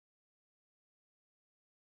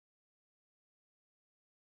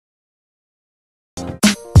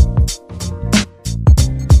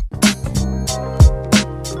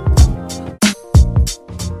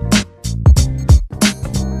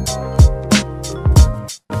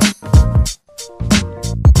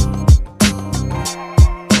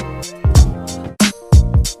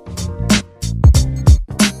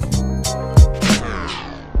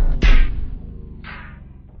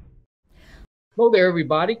there,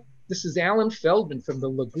 everybody. This is Allan Feldman from the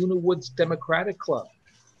Laguna Woods Democratic Club.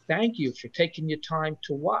 Thank you for taking your time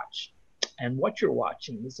to watch. And what you're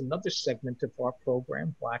watching is another segment of our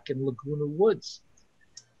program, Black in Laguna Woods.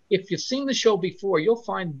 If you've seen the show before, you'll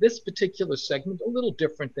find this particular segment a little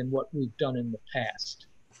different than what we've done in the past.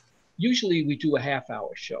 Usually we do a half-hour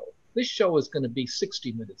show. This show is going to be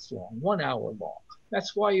 60 minutes long, 1 hour long.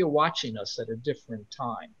 That's why you're watching us at a different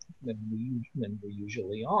time than we're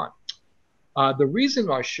usually on. The reason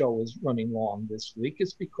our show is running long this week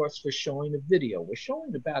is because we're showing a video. We're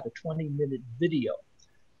showing about a 20-minute video,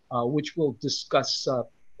 which we'll discuss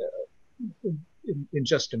in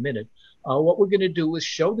just a minute. What we're going to do is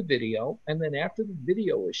show the video, and then after the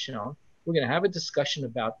video is shown, we're going to have a discussion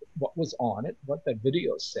about what was on it, what the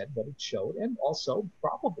video said, what it showed, and also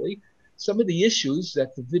probably some of the issues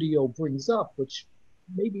that the video brings up, which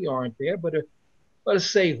maybe aren't there, but are, let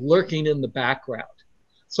us say, lurking in the background.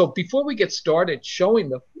 So before we get started showing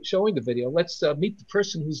the video, let's meet the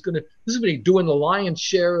person who's going to be doing the lion's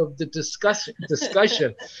share of the discussion.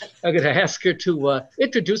 I'm going to ask her to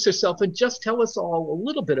introduce herself and just tell us all a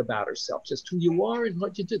little bit about herself, just who you are and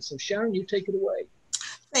what you did. So Sharon, you take it away.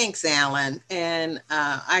 Thanks, Allan. And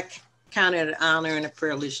I count it an honor and a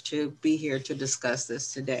privilege to be here to discuss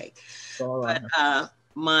this today. But,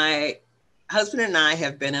 my husband and I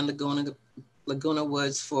have been in Laguna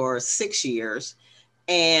Woods for 6 years.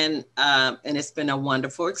 And it's been a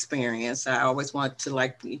wonderful experience. I always want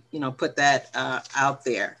to put that out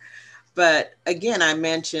there. But again, I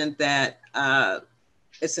mentioned that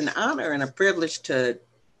it's an honor and a privilege to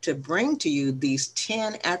bring to you these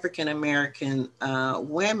 10 African-American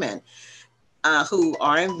women who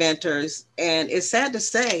are inventors. And it's sad to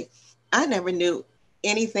say, I never knew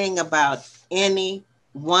anything about any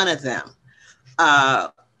one of them.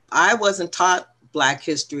 I wasn't taught Black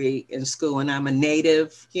history in school, and I'm a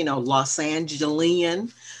native, Los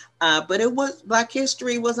Angelian, but Black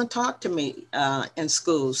history wasn't taught to me in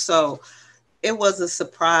school. So it was a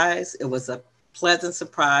surprise. It was a pleasant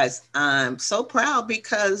surprise. I'm so proud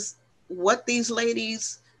because what these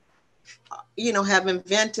ladies, have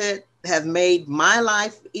invented have made my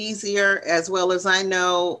life easier, as well as I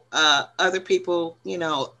know other people,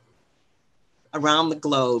 around the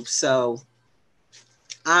globe. So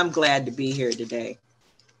I'm glad to be here today.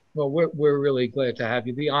 Well, we're really glad to have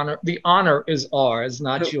you. The honor is ours,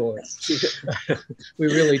 not yours. We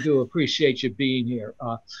really do appreciate you being here.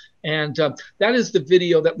 And that is the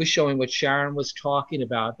video that we're showing, what Sharon was talking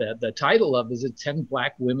about. The title of it is 10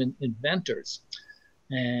 Black Women Inventors.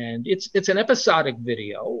 And it's an episodic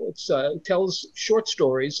video. It tells short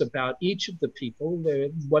stories about each of the people,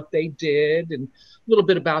 what they did, and a little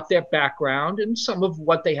bit about their background, and some of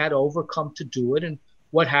what they had to overcome to do it, and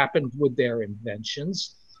what happened with their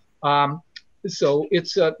inventions. So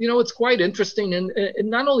it's quite interesting. And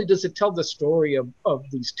not only does it tell the story of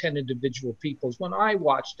these 10 individual peoples, when I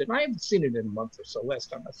watched it, and I haven't seen it in a month or so,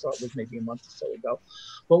 last time I saw it was maybe a month or so ago,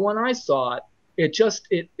 but when I saw it,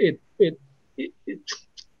 it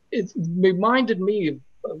reminded me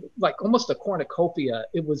of like almost a cornucopia.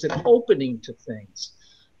 It was an opening to things.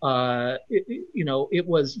 It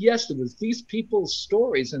was these people's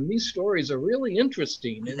stories, and these stories are really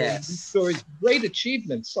interesting. And yes. These stories, great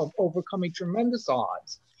achievements of overcoming tremendous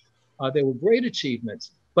odds. They were great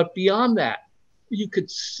achievements. But beyond that, you could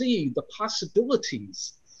see the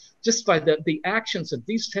possibilities just by the actions of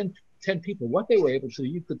these 10 people, what they were able to do.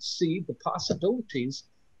 You could see the possibilities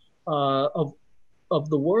of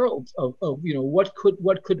the world, of what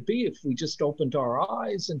could be if we just opened our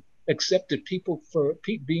eyes and accepted people for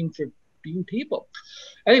being people.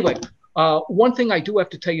 Anyway, one thing I do have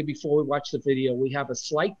to tell you before we watch the video, we have a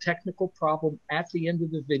slight technical problem at the end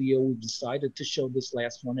of the video. We decided to show this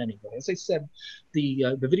last one anyway. As I said,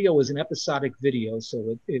 the video is an episodic video,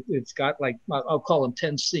 so it's got, like, I'll call them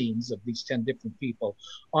 10 scenes of these 10 different people.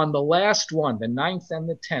 On the last one, the 9th and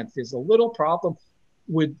the 10th, there's a little problem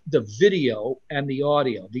with the video and the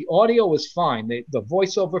audio. The audio is fine. The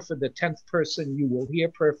voiceover for the 10th person you will hear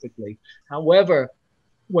perfectly. However,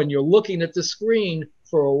 when you're looking at the screen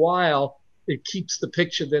for a while, it keeps the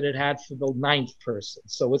picture that it had for the 9th person.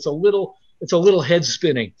 So it's a little head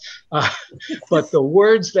spinning. But the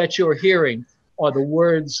words that you're hearing are the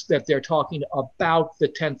words that they're talking about the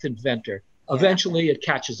 10th inventor. Yeah. Eventually it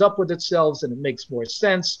catches up with itself and it makes more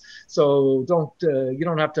sense. So you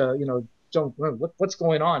don't have to, what's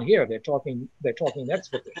going on here? They're talking that's what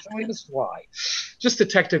they're showing us why. Just a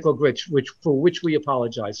technical glitch, which we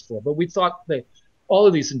apologize for. But we thought that all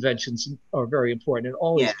of these inventions are very important, and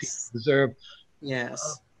all of these people deserve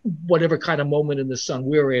whatever kind of moment in the sun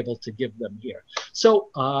we're able to give them here. So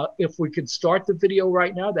if we could start the video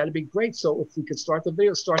right now, that'd be great. So if we could start the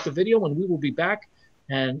video, and we will be back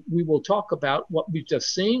and we will talk about what we've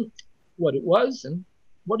just seen, what it was, and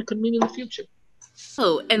what it could mean in the future.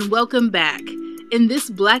 Hello, and welcome back. In this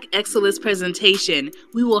Black Excellence presentation,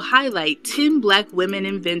 we will highlight 10 Black women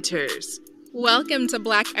inventors. Welcome to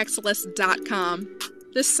blackexcellence.com,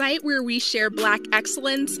 the site where we share Black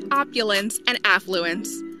excellence, opulence, and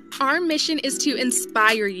affluence. Our mission is to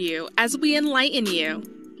inspire you as we enlighten you.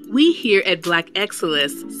 We here at Black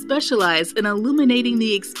Excellence specialize in illuminating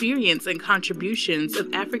the experience and contributions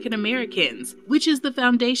of African Americans, which is the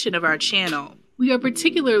foundation of our channel. We are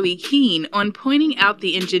particularly keen on pointing out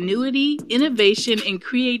the ingenuity, innovation, and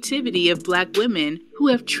creativity of Black women who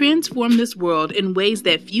have transformed this world in ways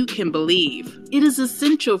that few can believe. It is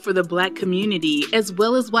essential for the Black community, as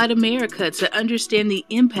well as white America, to understand the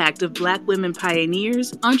impact of Black women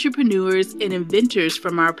pioneers, entrepreneurs, and inventors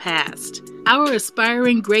from our past. Our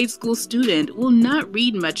aspiring grade school student will not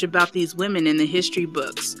read much about these women in the history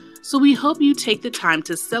books, so we hope you take the time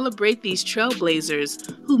to celebrate these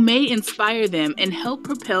trailblazers who may inspire them and help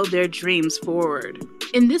propel their dreams forward.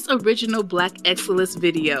 In this original Black Excellence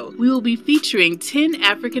video, we will be featuring 10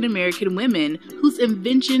 African American women whose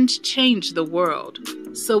inventions changed the world.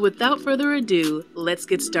 So without further ado, let's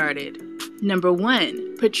get started. Number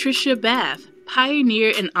 1, Patricia Bath,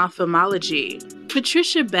 pioneer in ophthalmology.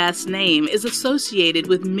 Patricia Bath's name is associated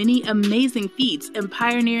with many amazing feats and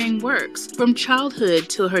pioneering works from childhood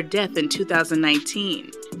till her death in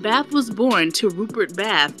 2019. Bath was born to Rupert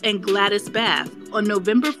Bath and Gladys Bath on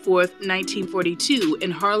November 4, 1942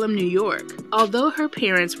 in Harlem, New York. Although her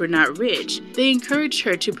parents were not rich, they encouraged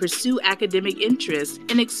her to pursue academic interests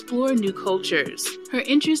and explore new cultures. Her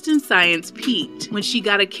interest in science peaked when she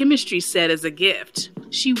got a chemistry set as a gift.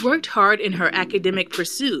 She worked hard in her academic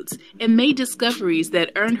pursuits and made discoveries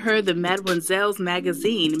that earned her the Mademoiselle's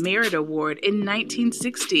Magazine Merit Award in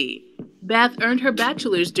 1960. Bath earned her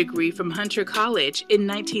bachelor's degree from Hunter College in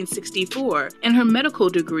 1964 and her medical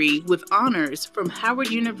degree with honors from Howard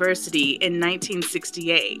University in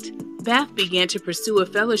 1968. Bath began to pursue a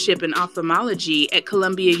fellowship in ophthalmology at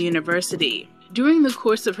Columbia University. During the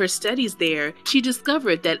course of her studies there, she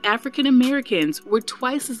discovered that African Americans were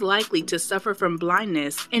twice as likely to suffer from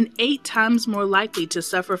blindness and 8 times more likely to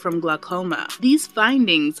suffer from glaucoma. These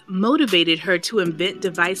findings motivated her to invent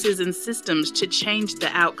devices and systems to change the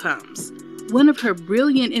outcomes. One of her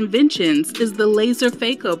brilliant inventions is the laser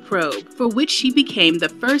phaco probe, for which she became the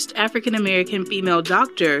first African American female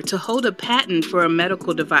doctor to hold a patent for a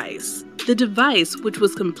medical device. The device, which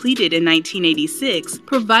was completed in 1986,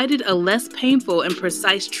 provided a less painful and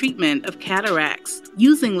precise treatment of cataracts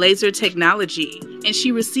using laser technology, and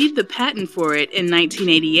she received the patent for it in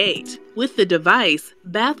 1988. With the device,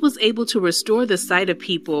 Bath was able to restore the sight of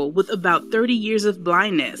people with about 30 years of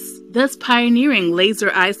blindness, thus pioneering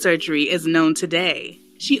laser eye surgery as known today.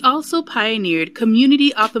 She also pioneered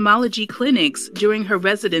community ophthalmology clinics during her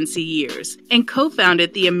residency years and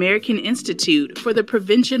co-founded the American Institute for the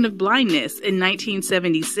Prevention of Blindness in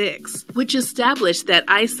 1976, which established that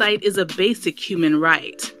eyesight is a basic human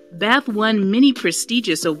right. Bath won many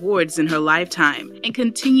prestigious awards in her lifetime and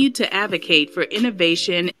continued to advocate for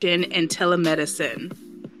innovation and telemedicine.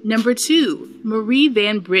 Number 2, Marie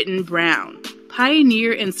Van Britten Brown,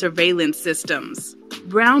 pioneer in surveillance systems.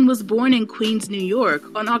 Brown was born in Queens, New York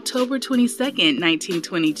on October 22,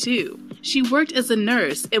 1922. She worked as a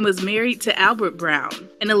nurse and was married to Albert Brown,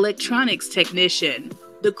 an electronics technician.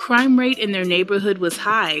 The crime rate in their neighborhood was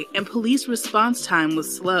high and police response time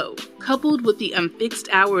was slow, coupled with the unfixed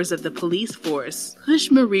hours of the police force,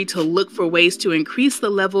 pushed Marie to look for ways to increase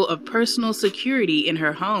the level of personal security in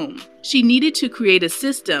her home. She needed to create a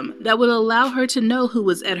system that would allow her to know who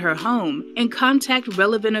was at her home and contact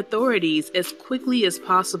relevant authorities as quickly as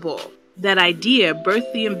possible. That idea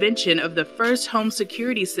birthed the invention of the first home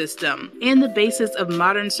security system and the basis of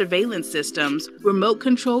modern surveillance systems,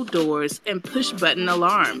 remote-controlled doors, and push-button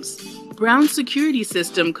alarms. Brown's security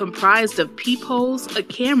system comprised of peepholes, a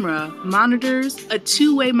camera, monitors, a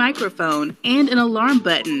two-way microphone, and an alarm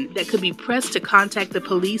button that could be pressed to contact the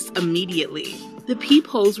police immediately. The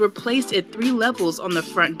peepholes were placed at 3 levels on the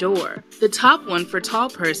front door, the top one for tall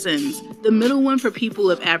persons, the middle one for people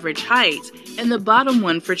of average height, and the bottom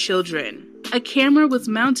one for children. A camera was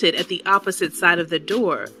mounted at the opposite side of the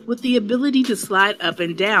door, with the ability to slide up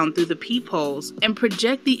and down through the peepholes and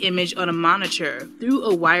project the image on a monitor through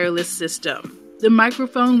a wireless system. The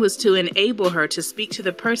microphone was to enable her to speak to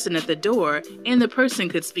the person at the door, and the person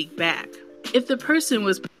could speak back. If the person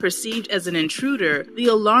was perceived as an intruder, the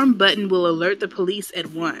alarm button will alert the police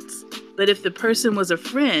at once. but if the person was a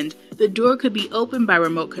friend, the door could be opened by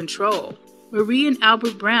remote control. Marie and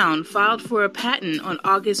Albert Brown filed for a patent on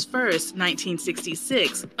August 1,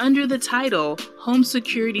 1966, under the title Home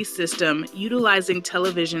Security System Utilizing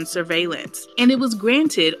Television Surveillance, and it was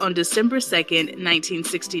granted on December 2,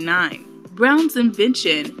 1969. Brown's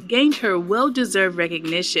invention gained her well-deserved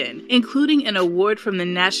recognition, including an award from the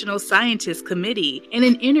National Scientist Committee and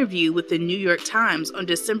an interview with the New York Times on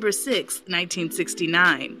December 6,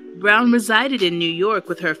 1969. Brown resided in New York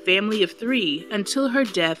with her family of 3 until her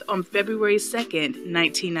death on February 2,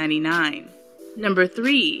 1999. Number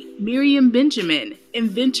 3. Miriam Benjamin,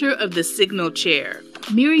 inventor of the signal chair.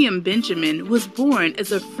 Miriam Benjamin was born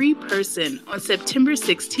as a free person on September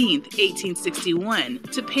 16, 1861,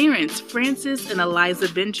 to parents Francis and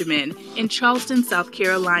Eliza Benjamin in Charleston, South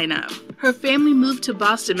Carolina. Her family moved to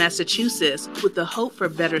Boston, Massachusetts with the hope for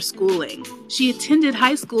better schooling. She attended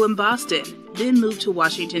high school in Boston, then moved to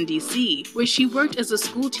Washington, D.C., where she worked as a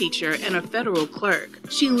school teacher and a federal clerk.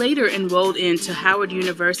 She later enrolled into Howard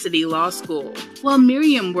University Law School. While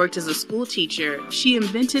Miriam worked as a school teacher, she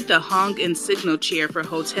invented the honk and signal chair for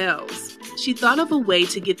hotels. She thought of a way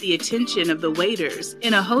to get the attention of the waiters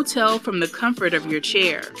in a hotel from the comfort of your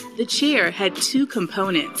chair. The chair had 2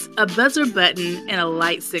 components, a buzzer button and a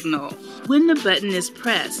light signal. When the button is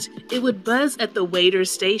pressed, it would buzz at the waiter's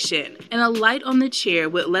station, and a light on the chair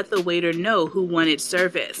would let the waiter know who wanted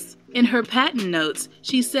service. In her patent notes,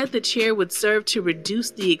 she said the chair would serve to reduce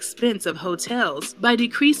the expense of hotels by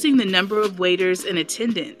decreasing the number of waiters and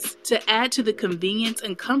attendants, to add to the convenience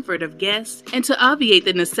and comfort of guests, and to obviate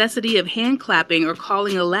the necessity of hand clapping or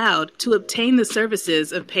calling aloud to obtain the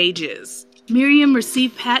services of pages. Miriam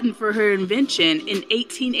received patent for her invention in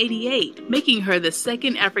 1888, making her the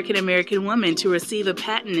second African-American woman to receive a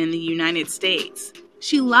patent in the United States.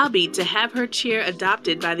 She lobbied to have her chair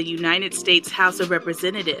adopted by the United States House of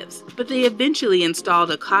Representatives, but they eventually installed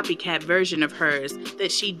a copycat version of hers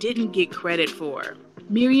that she didn't get credit for.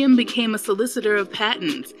 Miriam became a solicitor of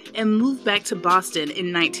patents and moved back to Boston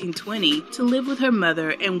in 1920 to live with her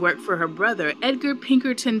mother and work for her brother, Edgar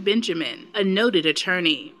Pinkerton Benjamin, a noted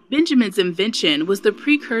attorney. Benjamin's invention was the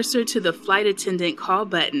precursor to the flight attendant call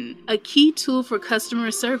button, a key tool for customer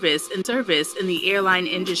service in the airline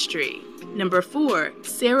industry. Number 4.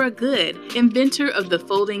 Sarah Good, inventor of the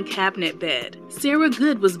folding cabinet bed. Sarah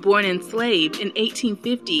Good was born enslaved in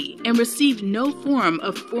 1850 and received no form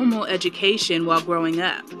of formal education while growing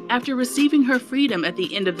up. After receiving her freedom at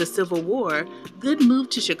the end of the Civil War, Good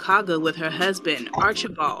moved to Chicago with her husband,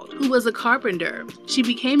 Archibald, who was a carpenter. She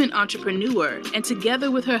became an entrepreneur, and together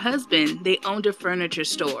with her husband, they owned a furniture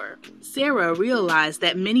store. Sarah realized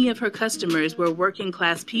that many of her customers were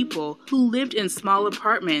working-class people who lived in small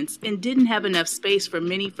apartments and didn't have enough space for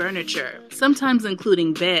many furniture, sometimes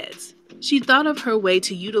including beds. She thought of her way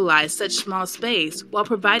to utilize such small space while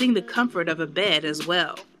providing the comfort of a bed as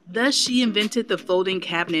well. Thus, she invented the folding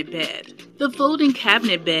cabinet bed. The folding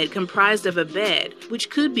cabinet bed comprised of a bed, which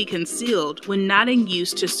could be concealed when not in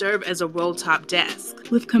use to serve as a roll-top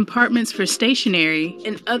desk, with compartments for stationery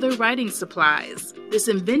and other writing supplies. This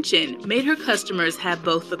invention made her customers have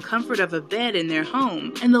both the comfort of a bed in their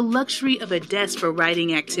home and the luxury of a desk for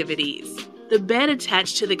writing activities. The bed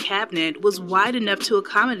attached to the cabinet was wide enough to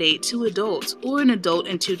accommodate 2 adults or an adult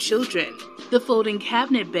and 2 children. The folding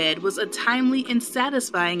cabinet bed was a timely and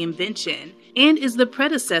satisfying invention and is the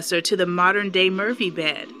predecessor to the modern-day Murphy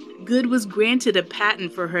bed. Good was granted a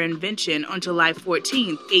patent for her invention on July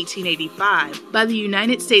 14, 1885 by the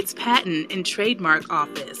United States Patent and Trademark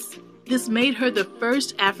Office. This made her the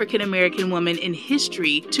first African-American woman in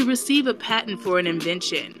history to receive a patent for an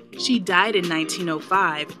invention. She died in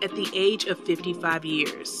 1905 at the age of 55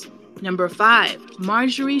 years. Number 5.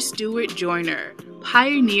 Marjorie Stewart Joyner,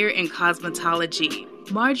 pioneer in cosmetology.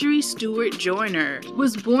 Marjorie Stewart Joyner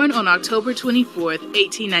was born on October 24,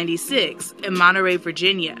 1896, in Monterey,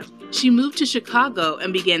 Virginia. She moved to Chicago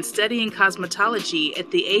and began studying cosmetology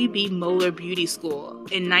at the A.B. Moeller Beauty School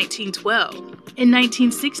in 1912. In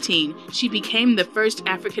 1916, she became the first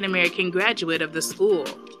African-American graduate of the school.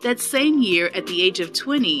 That same year, at the age of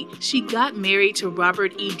 20, she got married to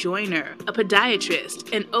Robert E. Joyner, a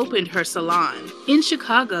podiatrist, and opened her salon. In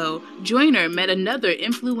Chicago, Joyner met another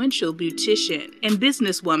influential beautician and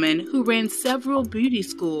businesswoman who ran several beauty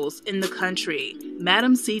schools in the country,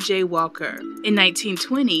 Madam C.J. Walker. In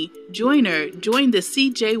 1920, Joyner joined the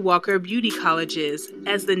C.J. Walker Beauty Colleges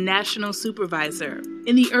as the national supervisor.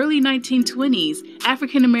 In the early 1920s,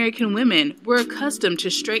 African-American women were accustomed to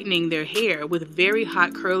straightening their hair with very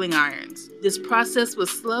hot curling irons. This process was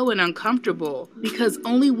slow and uncomfortable because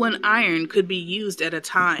only one iron could be used at a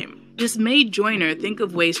time. This made Joyner think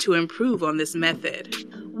of ways to improve on this method.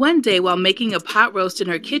 One day, while making a pot roast in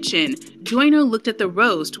her kitchen, Joyner looked at the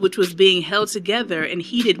roast, which was being held together and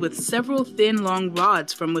heated with several thin, long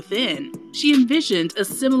rods from within. She envisioned a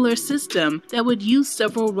similar system that would use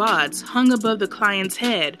several rods hung above the client's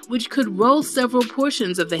head, which could roll several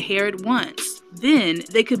portions of the hair at once. Then,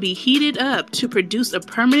 they could be heated up to produce a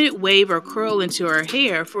permanent wave or curl into her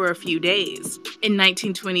hair for a few days. In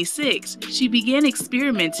 1926, she began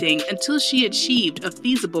experimenting until she achieved a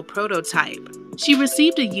feasible prototype. She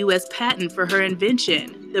received a U.S. patent for her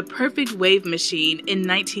invention, the perfect wave machine, in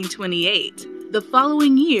 1928. The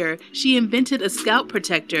following year, she invented a scalp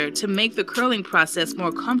protector to make the curling process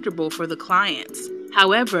more comfortable for the clients.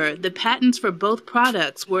 However, the patents for both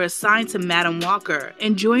products were assigned to Madam Walker,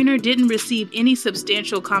 and Joyner didn't receive any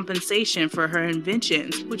substantial compensation for her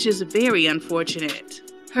inventions, which is very unfortunate.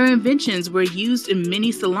 Her inventions were used in many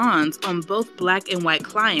salons on both black and white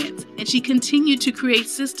clients, and she continued to create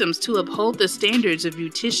systems to uphold the standards of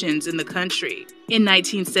beauticians in the country. In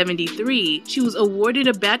 1973, she was awarded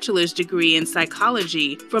a bachelor's degree in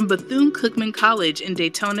psychology from Bethune-Cookman College in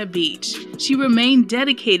Daytona Beach. She remained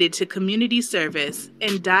dedicated to community service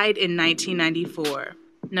and died in 1994.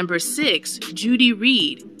 Number 6, Judy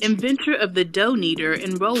Reed, inventor of the dough kneader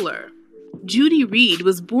and roller. Judy Reed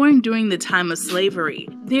was born during the time of slavery.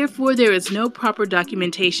 Therefore, there is no proper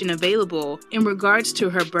documentation available in regards to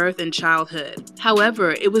her birth and childhood.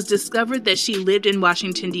 However, it was discovered that she lived in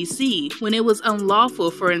Washington, D.C. when it was unlawful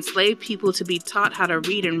for enslaved people to be taught how to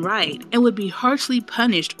read and write, and would be harshly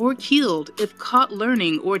punished or killed if caught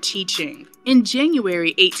learning or teaching. In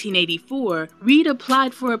January 1884, Reed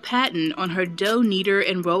applied for a patent on her dough kneader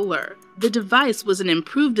and roller. The device was an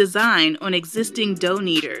improved design on existing dough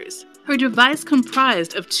kneaders. Her device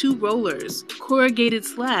comprised of 2 rollers, corrugated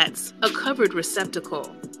slats, a covered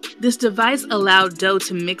receptacle. This device allowed dough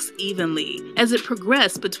to mix evenly. As it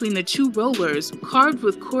progressed between the 2 rollers, carved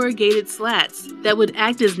with corrugated slats that would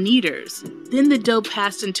act as kneaders. Then the dough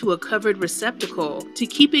passed into a covered receptacle to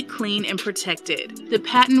keep it clean and protected. The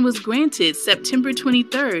patent was granted September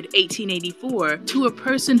 23, 1884, to a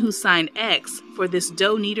person who signed X for this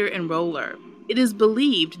dough kneader and roller. It is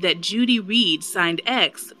believed that Judy Reed signed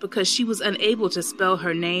X because she was unable to spell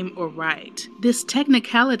her name or write. This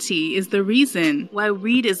technicality is the reason why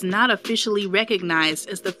Reed is not officially recognized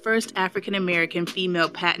as the first African American female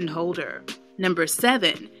patent holder. Number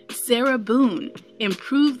 7, Sarah Boone,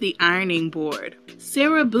 improved the ironing board.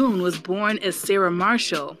 Sarah Boone was born as Sarah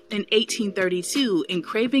Marshall in 1832 in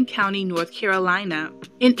Craven County, North Carolina.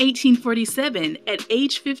 In 1847, at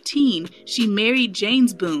age 15, she married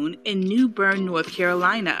James Boone in New Bern, North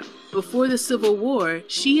Carolina. Before the Civil War,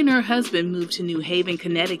 she and her husband moved to New Haven,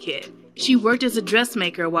 Connecticut. She worked as a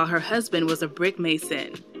dressmaker while her husband was a brick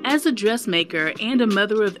mason. As a dressmaker and a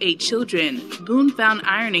mother of 8 children, Boone found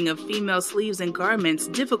ironing of female sleeves and garments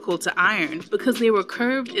difficult to iron because they were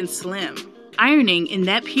curved and slim. Ironing in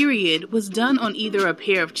that period was done on either a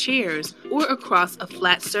pair of chairs or across a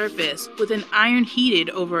flat surface with an iron heated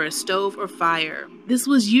over a stove or fire. This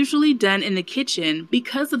was usually done in the kitchen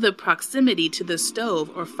because of the proximity to the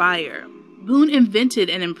stove or fire. Boone invented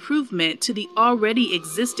an improvement to the already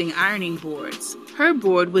existing ironing boards. Her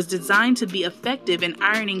board was designed to be effective in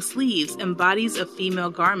ironing sleeves and bodies of female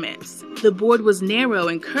garments. The board was narrow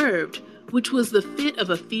and curved, which was the fit of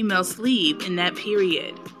a female sleeve in that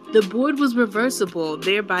period. The board was reversible,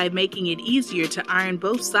 thereby making it easier to iron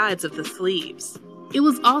both sides of the sleeves. It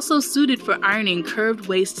was also suited for ironing curved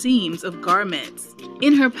waist seams of garments.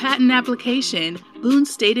 In her patent application, Boone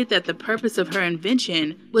stated that the purpose of her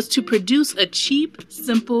invention was to produce a cheap,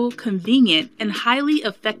 simple, convenient, and highly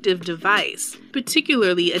effective device,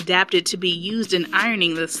 particularly adapted to be used in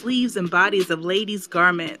ironing the sleeves and bodies of ladies'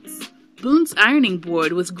 garments. Boone's ironing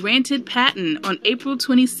board was granted patent on April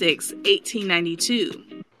 26, 1892.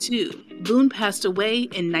 Boone passed away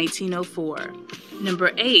in 1904.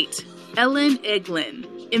 Number 8. Ellen Eglin,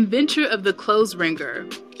 inventor of the clothes wringer.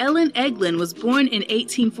 Ellen Eglin was born in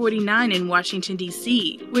 1849 in Washington,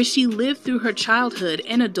 D.C., where she lived through her childhood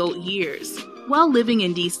and adult years. While living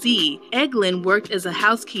in D.C., Eglin worked as a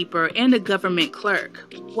housekeeper and a government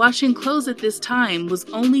clerk. Washing clothes at this time was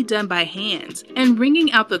only done by hand, and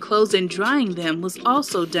wringing out the clothes and drying them was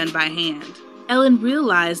also done by hand. Ellen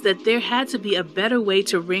realized that there had to be a better way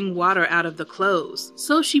to wring water out of the clothes,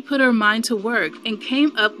 so she put her mind to work and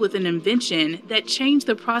came up with an invention that changed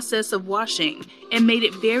the process of washing and made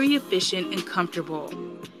it very efficient and comfortable.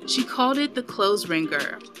 She called it the clothes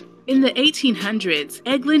wringer. In the 1800s,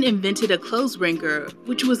 Eglin invented a clothes wringer,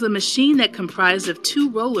 which was a machine that comprised of 2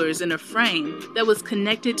 rollers in a frame that was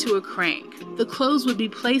connected to a crank. The clothes would be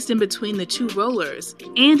placed in between the 2 rollers,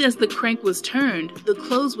 and as the crank was turned, the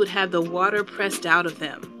clothes would have the water pressed out of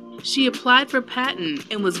them. She applied for patent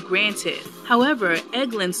and was granted. However,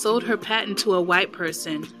 Eglin sold her patent to a white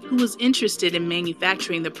person who was interested in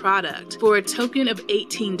manufacturing the product for a token of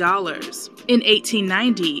 $18. In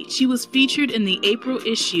 1890, she was featured in the April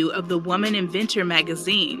issue of the Woman Inventor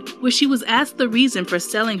magazine, where she was asked the reason for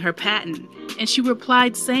selling her patent, and she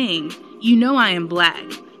replied saying, "You know I am black,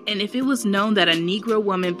 and if it was known that a Negro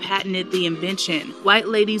woman patented the invention, white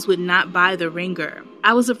ladies would not buy the wringer.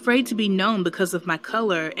 I was afraid to be known because of my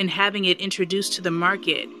color and having it introduced to the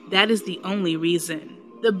market. That is the only reason."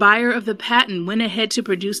 The buyer of the patent went ahead to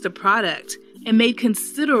produce the product and made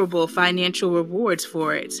considerable financial rewards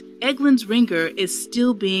for it. Eglin's wringer is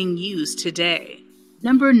still being used today.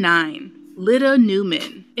 Number 9. Lyda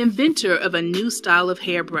Newman, inventor of a new style of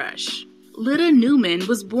hairbrush. Lyda Newman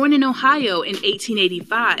was born in Ohio in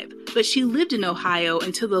 1885, but she lived in Ohio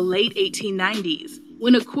until the late 1890s,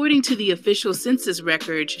 when according to the official census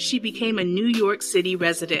records, she became a New York City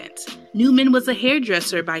resident. Newman was a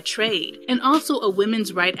hairdresser by trade and also a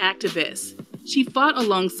women's rights activist. She fought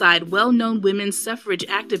alongside well-known women's suffrage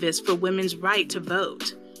activists for women's right to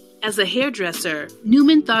vote. As a hairdresser,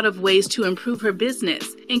 Newman thought of ways to improve her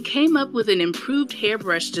business and came up with an improved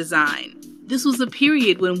hairbrush design. This was a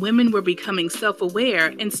period when women were becoming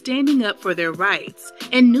self-aware and standing up for their rights.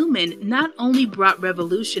 And Newman not only brought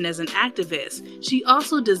revolution as an activist, she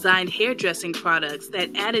also designed hairdressing products that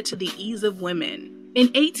added to the ease of women. In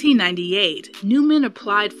 1898, Newman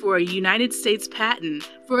applied for a United States patent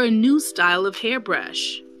for a new style of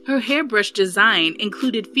hairbrush. Her hairbrush design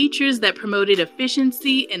included features that promoted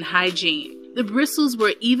efficiency and hygiene. The bristles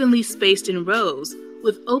were evenly spaced in rows,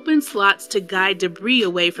 with open slots to guide debris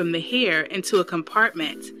away from the hair into a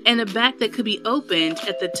compartment, and a back that could be opened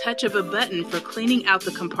at the touch of a button for cleaning out the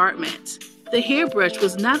compartment. The hairbrush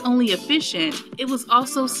was not only efficient, it was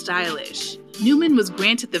also stylish. Newman was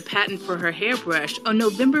granted the patent for her hairbrush on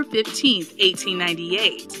November 15,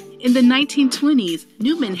 1898. In the 1920s,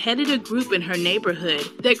 Newman headed a group in her neighborhood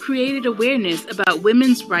that created awareness about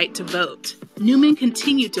women's right to vote. Newman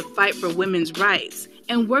continued to fight for women's rights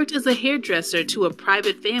and worked as a hairdresser to a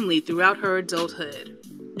private family throughout her adulthood.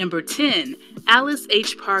 Number 10. Alice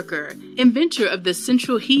H. Parker, inventor of the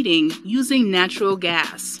central heating using natural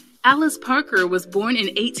gas. Alice Parker was born in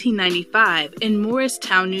 1895 in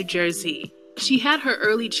Morristown, New Jersey. She had her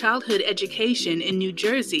early childhood education in New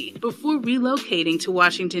Jersey before relocating to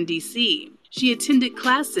Washington, D.C. She attended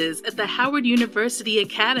classes at the Howard University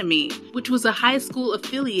Academy, which was a high school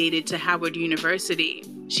affiliated to Howard University.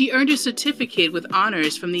 She earned a certificate with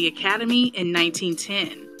honors from the Academy in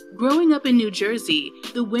 1910. Growing up in New Jersey,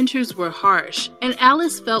 the winters were harsh, and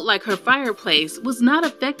Alice felt like her fireplace was not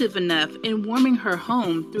effective enough in warming her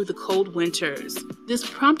home through the cold winters. This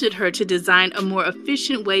prompted her to design a more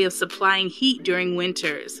efficient way of supplying heat during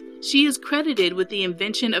winters. She is credited with the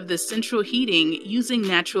invention of the central heating using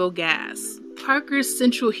natural gas. Parker's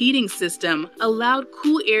central heating system allowed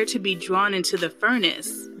cool air to be drawn into the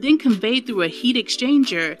furnace, then conveyed through a heat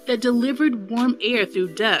exchanger that delivered warm air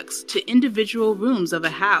through ducts to individual rooms of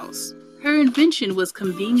a house. Her invention was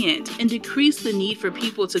convenient and decreased the need for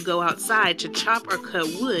people to go outside to chop or cut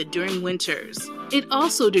wood during winters. It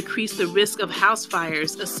also decreased the risk of house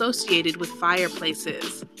fires associated with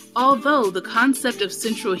fireplaces. Although the concept of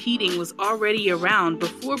central heating was already around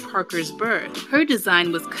before Parker's birth, her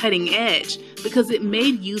design was cutting edge because it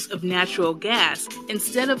made use of natural gas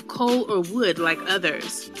instead of coal or wood like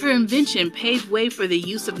others. Her invention paved way for the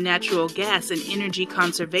use of natural gas and energy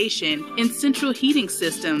conservation in central heating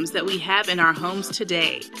systems that we have in our homes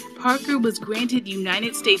today. Parker was granted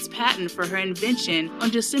United States patent for her invention on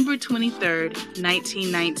December 23,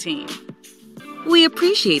 1919. We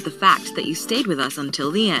appreciate the fact that you stayed with us until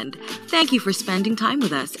the end. Thank you for spending time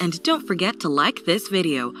with us, and don't forget to like this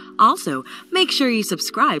video. Also, make sure you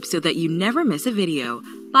subscribe so that you never miss a video.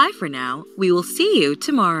 Bye for now. We will see you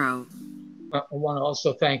tomorrow. I want to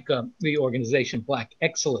also thank the organization Black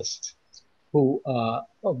Excellence, who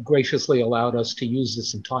graciously allowed us to use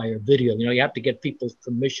this entire video. You know, you have to get people's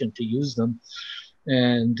permission to use them.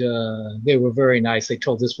 And they were very nice. They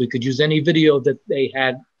told us we could use any video that they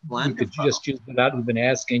had. Wonderful. We could just use without even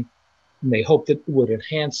asking. And they hoped it would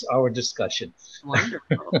enhance our discussion.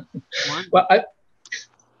 Wonderful. Well, I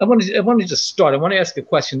want to just start. I want to ask a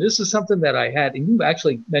question. This is something that I had, and you've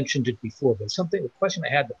actually mentioned it before, but a question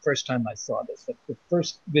I had the first time I saw this. The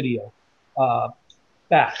first video,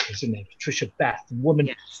 Bath is her name, Patricia Bath, the woman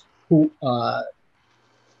Yes. who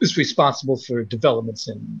is responsible for developments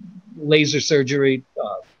in laser surgery.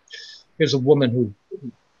 Here's a woman who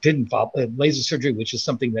didn't follow laser surgery, which is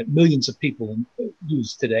something that millions of people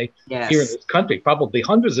use today here in this country, probably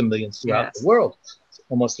hundreds of millions throughout the world. It's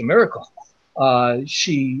almost a miracle.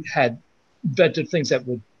 She had invented things that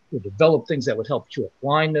would develop things that would help cure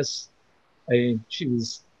blindness. She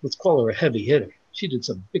was, let's call her a heavy hitter. She did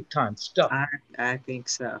some big time stuff. I think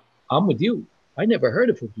so. I'm with you. I never heard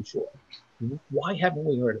of her before. Why haven't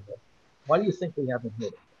we heard of her? Why do you think we haven't heard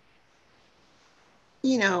of her?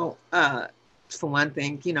 You know, for one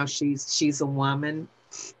thing, you know, she's a woman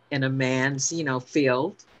in a man's, you know,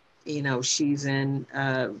 field. You know, she's in,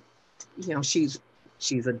 you know, she's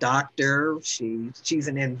a doctor. She's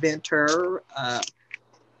an inventor.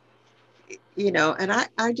 You know, and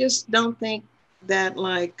I just don't think that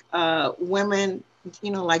like women, you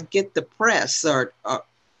know, like get the press or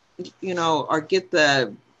you know, or get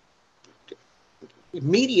the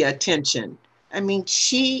media attention. I mean,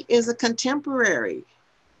 she is a contemporary.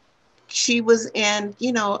 She was in,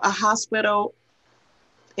 you know, a hospital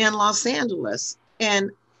in Los Angeles,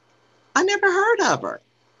 and I never heard of her.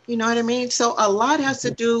 You know what I mean? So a lot has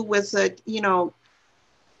to do with, you know,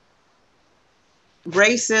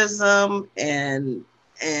 racism and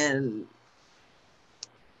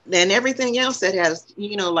everything else that has,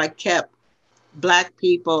 you know, like kept Black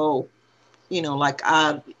people, you know, like,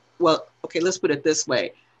 well, okay, let's put it this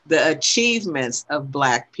way. The achievements of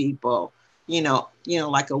Black people, you know,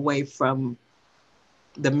 like away from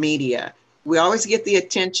the media. We always get the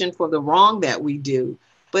attention for the wrong that we do.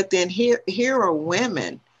 But then here are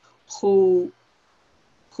women who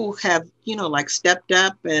have, you know, like stepped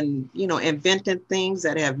up and, you know, invented things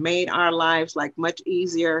that have made our lives like much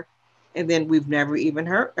easier. And then we've never even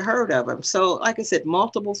heard of them. So like I said,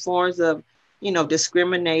 multiple forms of, you know,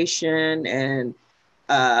 discrimination and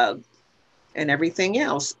everything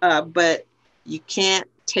else. But you can't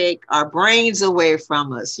take our brains away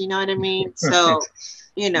from us. You know what I mean? So,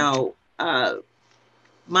 you know,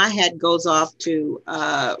 my head goes off to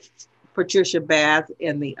Patricia Bath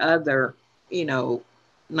and the other, you know,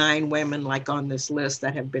 9 women like on this list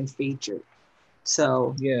that have been featured.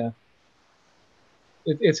 So yeah,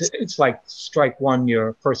 it's like strike one, you're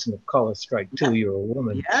a person of color. Strike two, you're a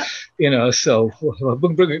woman. Yeah. You know, so we're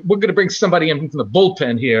going to bring somebody in from the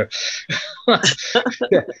bullpen here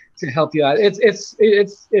to help you out.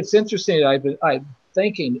 It's interesting. I'm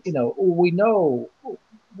thinking, you know, we know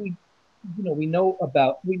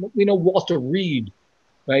Walter Reed,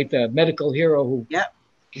 right? The medical hero who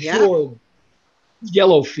cured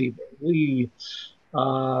yellow fever. We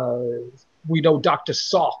know Dr.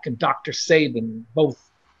 Salk and Dr. Sabin,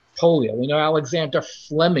 both polio. We know Alexander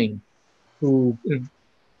Fleming, who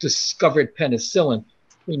discovered penicillin.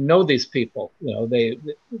 We know these people. You know, they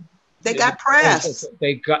got press.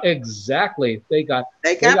 They got press.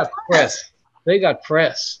 They got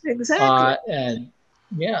press. Exactly. And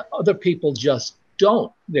yeah, other people just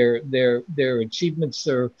don't. Their achievements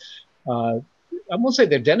are. I won't say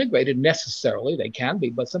they're denigrated necessarily. They can be,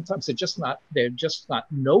 but sometimes they're just not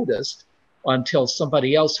noticed until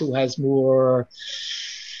somebody else who has more,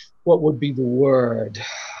 what would be the word,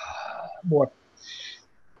 more,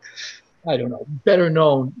 I don't know, better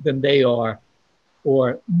known than they are,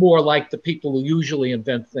 or more like the people who usually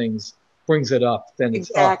invent things, brings it up. Then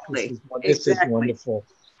it's this is wonderful.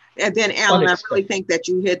 And then Alan, I really think that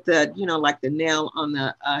you hit the, you know, like the nail on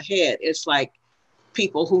the head. It's like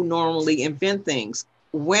people who normally invent things.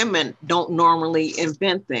 Women don't normally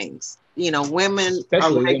invent things. You know, women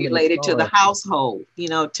are regulated to the household, you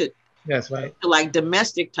know, that's right, to like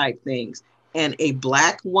domestic type things. And a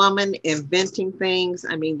Black woman inventing things,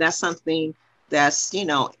 I mean, that's something that's, you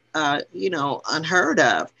know, unheard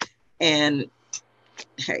of. And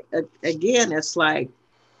hey, again, it's like,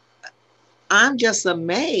 I'm just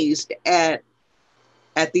amazed at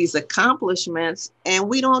these accomplishments, and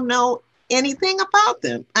we don't know anything about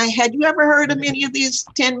them. Had you ever heard of any of these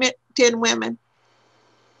 10 women?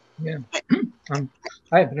 Yeah,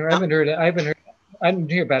 I didn't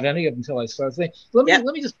hear about any of them until I started saying. Let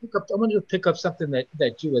me just pick up. I wanted to pick up something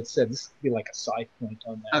that you had said. This could be like a side point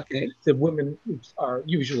on that. Okay. That women are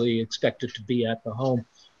usually expected to be at the home.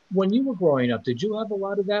 When you were growing up, did you have a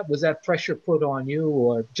lot of that? Was that pressure put on you,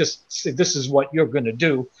 or just say, this is what you're going to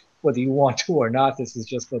do, whether you want to or not? This is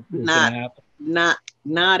just what's going to happen.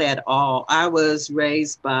 Not at all. I was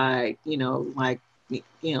raised by,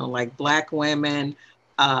 like Black women,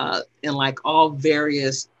 in like all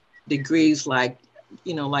various degrees, like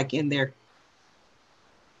in their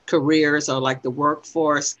careers or like the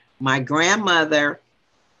workforce. My grandmother,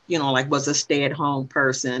 was a stay-at-home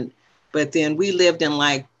person, but then we lived in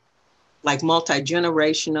like like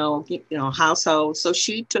multi-generational, household. So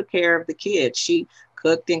she took care of the kids. She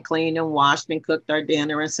cooked and cleaned and washed and cooked our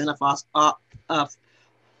dinner and sent us, like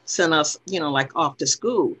off to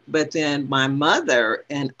school. But then my mother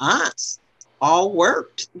and aunts all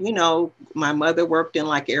worked. My mother worked in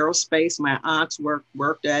like aerospace. My aunts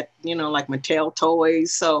worked at, like Mattel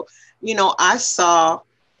toys. So, I saw,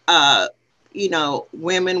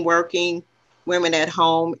 women working, women at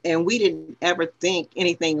home, and we didn't ever think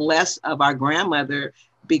anything less of our grandmother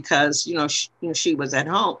because, she was at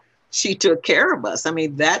home. She took care of us. I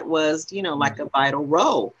mean, that was, like a vital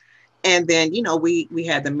role. And then, we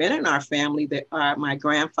had the men in our family that my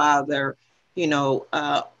grandfather,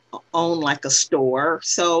 owned like a store.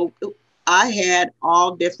 So I had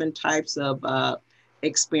all different types of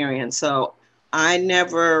experience. So I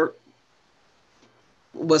never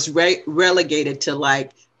was relegated to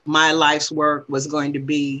like my life's work was going to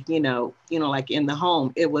be, like in the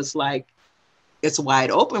home. It was like, it's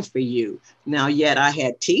wide open for you. Now, yet I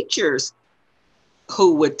had teachers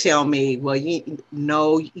who would tell me, well,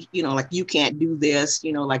 like you can't do this,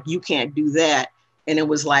 like you can't do that. And it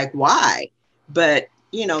was like, why? But,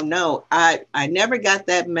 no, I never got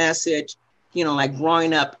that message, like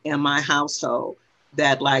growing up in my household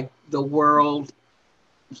that like the world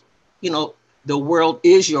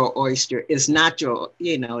is your oyster. It's not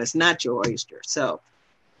it's not your oyster. So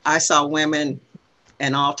I saw women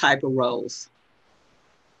in all type of roles.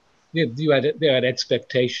 You had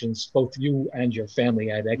expectations, both you and your family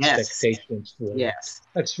had expectations for you. Yes.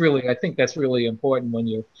 I think that's really important when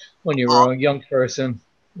you're a young person.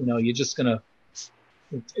 You're just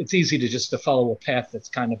it's easy to follow a path that's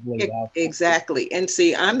kind of laid out. Exactly. And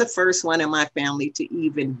see, I'm the first one in my family to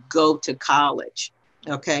even go to college.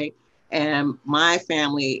 Okay. And my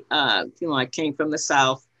family, I came from the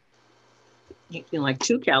South, like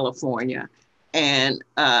to California. And,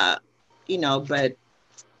 but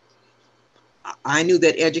I knew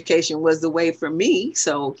that education was the way for me.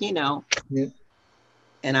 So,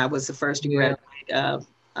 and I was the first to graduate,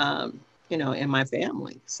 in my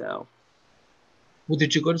family. So. Well,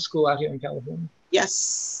 did you go to school out here in California?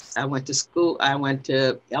 Yes, I went to school. I went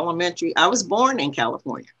to elementary. I was born in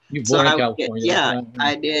California. You were born in California?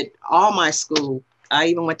 I did all my school. I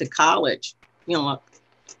even went to college,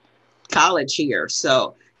 college here.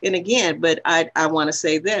 So, and again, but I want to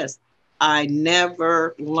say this. I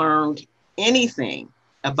never learned anything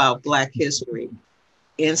about Black history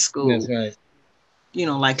in school. That's right.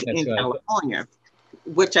 Like in California,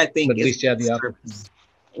 which I think but at least you had the opportunity.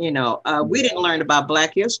 We didn't learn about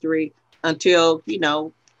Black history until,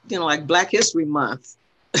 like Black History Month.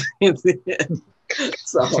 So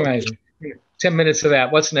that's right. 10 minutes of that.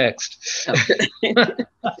 What's next?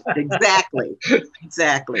 Exactly.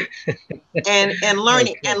 And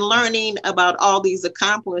learning about all these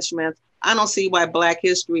accomplishments. I don't see why Black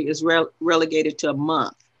history is relegated to a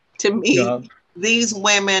month. To me, these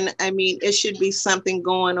women, I mean, it should be something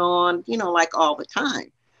going on, like all the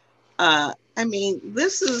time. I mean,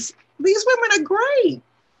 these women are great,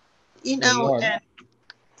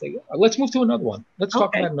 Let's move to another one. Let's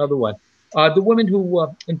talk about another one. The woman who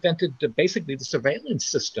invented basically the surveillance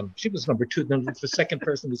system. She was number 2. Then the second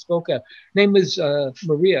person we spoke of. Name is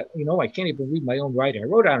Maria. I can't even read my own writing. I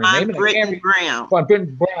wrote down her name. Brittany Brown.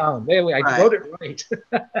 Brittany Brown. There we. I wrote it right.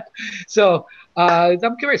 So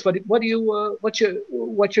I'm curious. What's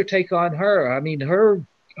your take on her? I mean, her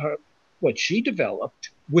what she developed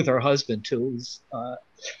with her husband too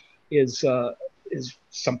is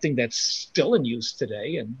something that's still in use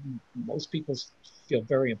today, and most people feel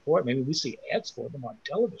very important. Maybe we see ads for them on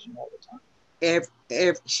television all the time.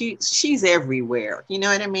 She's everywhere. You know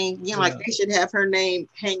what I mean? Like they should have her name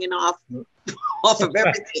hanging off of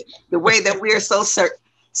everything. The way that we're so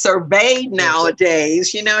surveyed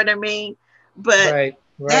nowadays. You know what I mean? But right.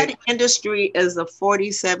 That industry is a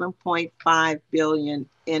 $47.5 billion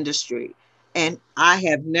industry. And I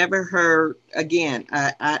have never heard, again,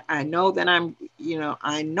 I know that I'm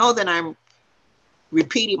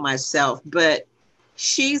repeating myself, but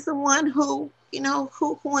she's the one who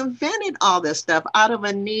invented all this stuff out of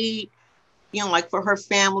a need, like for her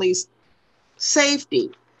family's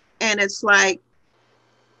safety. And it's like,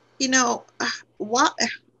 why?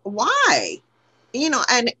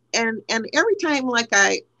 And every time like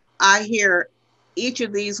I hear each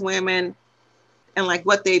of these women and like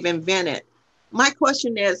what they've invented, my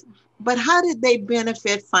question is, but how did they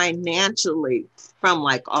benefit financially from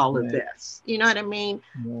like all of this? You know what I mean?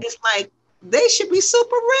 Yeah. It's like, they should be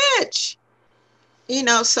super rich,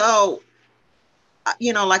 so,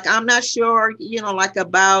 like, I'm not sure, like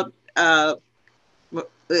about,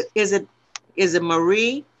 is it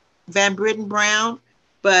Marie Van Britten Brown?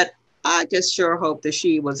 But I just sure hope that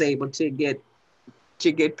she was able to get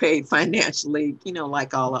paid financially,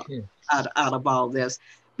 like out of all this,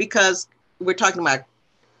 because we're talking about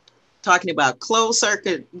closed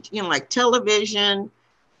circuit, like television,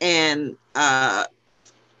 and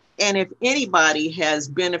if anybody has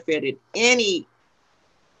benefited in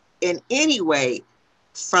any way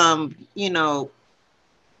from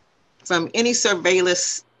any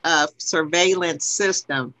surveillance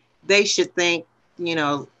system, they should think,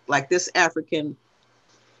 like this African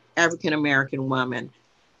American woman.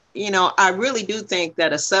 I really do think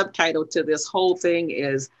that a subtitle to this whole thing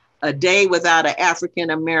is "A Day Without an African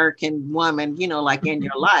American Woman," like in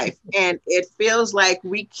your life. And it feels like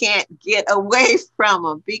we can't get away from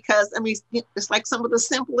them, because, I mean, it's like some of the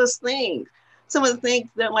simplest things. Some of the things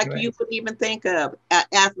that you wouldn't even think of, an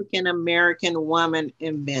African American woman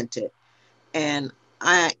invented. And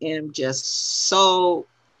I am just so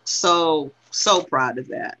proud of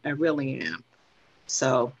that. I really am.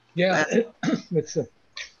 So yeah,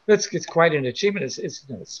 it's quite an achievement. It's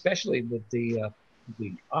especially with the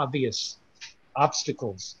obvious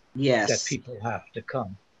obstacles that people have to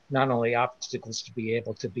come. Not only obstacles to be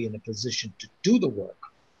able to be in a position to do the work,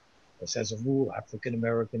 because as a rule, African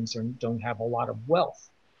Americans don't have a lot of wealth,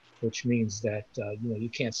 which means that you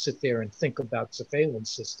can't sit there and think about surveillance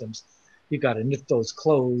systems. You got to knit those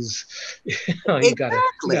clothes. You got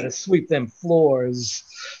to sweep them floors.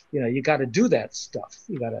 You got to do that stuff.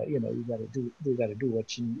 You got to do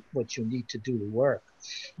what you need to do to work.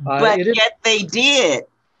 But yet they did.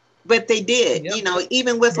 But they did. Yep.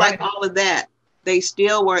 Even with all of that, they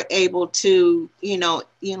still were able to,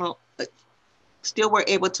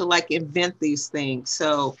 invent these things.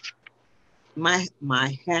 So my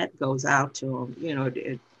hat goes out to them.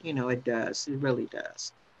 It does. It really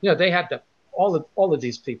does. Yeah, they had all of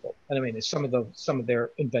these people, and I mean, some of their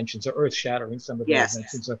inventions are earth shattering. Some of their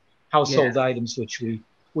inventions are household items, which we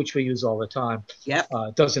use all the time.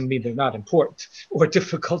 Doesn't mean they're not important or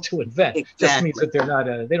difficult to invent. Exactly. Just means that they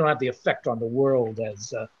don't have the effect on the world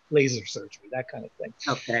as laser surgery, that kind of thing.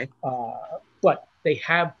 Okay. But they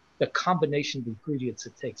have the combination of ingredients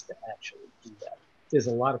it takes to actually do that. There's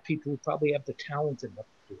a lot of people who probably have the talent enough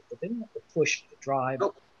to do it, but they don't have the push, the drive,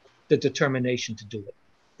 the determination to do it.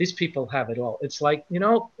 These people have it all. It's like, I'm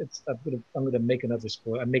going to make another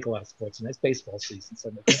sport. I make a lot of sports, and it's baseball season, so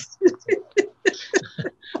I make sports.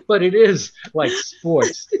 But it is like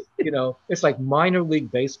sports. It's like minor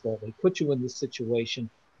league baseball. They put you in this situation,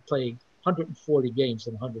 playing 140 games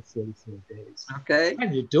in 144 days. Okay.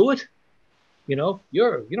 And you do it. You're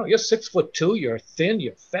 6'2", you're thin,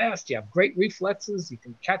 you're fast, you have great reflexes, you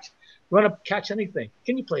can run up, catch anything.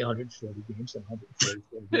 Can you play 140 games in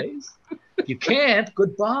 144 days? If you can't,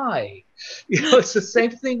 goodbye. It's the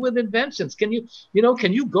same thing with inventions. Can you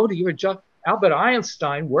go to your job? Albert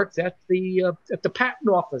Einstein worked at the patent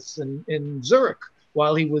office in Zurich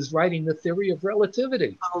while he was writing the theory of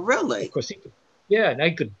relativity. Oh, really? Of course, he could. Yeah, and I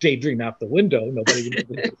could daydream out the window. Nobody would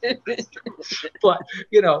know. But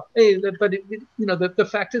the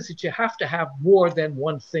fact is that you have to have more than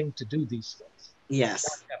one thing to do these things. Yes. You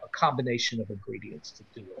have to have a combination of ingredients to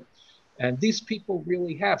do it, and these people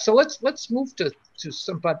really have. So let's move to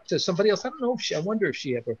somebody else. I don't know I wonder if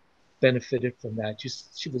she ever benefited from that.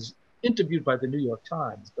 She was interviewed by the New York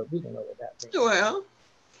Times, but we don't know what that means. Well,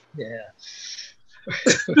 yeah.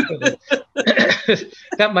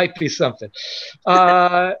 That might be something.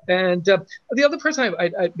 And the other person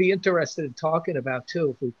I'd be interested in talking about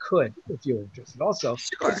too, if we could, if you're interested also, is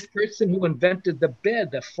the person who invented the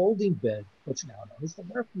bed, the folding bed, what's now known as the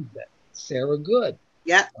Murphy bed, Sarah Good.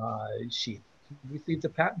 Yeah. She received a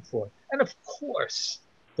patent for it. And of course,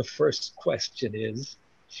 the first question is,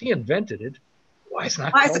 she invented it. Why is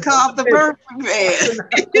it called the Murphy bed?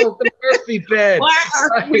 The Murphy bed. Why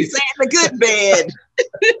are we saying the good bed?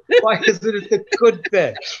 Why isn't it the good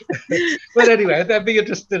bed? But anyway, I'd be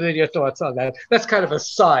interested in your thoughts on that. That's kind of a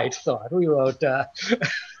side thought. We won't. But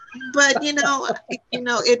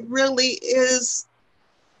it really is.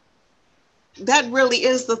 That really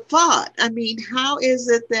is the thought. I mean, how is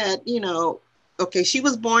it that okay, she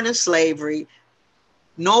was born in slavery,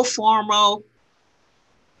 no formal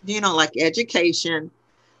education,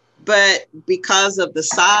 but because of the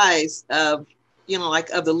size of,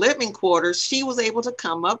 of the living quarters, she was able to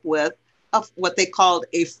come up with what they called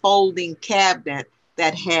a folding cabinet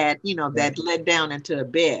that had, that led down into a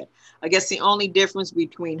bed. I guess the only difference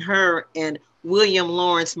between her and William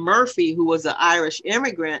Lawrence Murphy, who was an Irish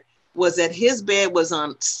immigrant, was that his bed was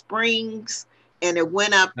on springs and it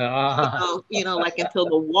went up, until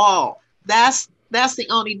the wall. That's the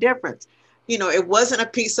only difference. It wasn't a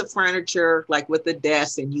piece of furniture like with the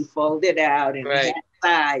desk and you fold it out and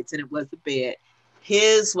sides and it was the bed.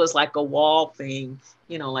 His was like a wall thing,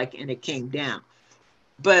 like, and it came down.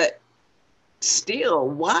 But still,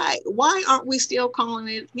 why aren't we still calling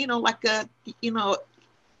it, like a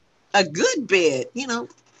good bed,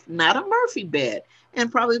 not a Murphy bed?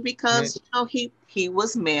 And probably because, he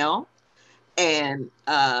was male, and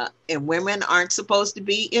women aren't supposed to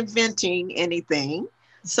be inventing anything.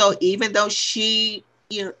 So even though she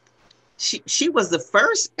was the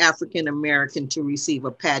first African American to receive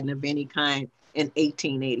a patent of any kind in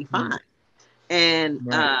 1885. And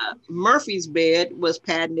Murphy's bed was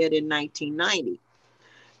patented in 1990.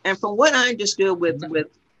 And from what I understood with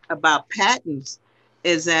about patents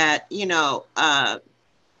is that,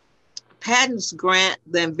 patents grant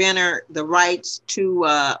the inventor the rights to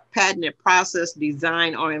patented process,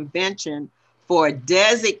 design, or invention for a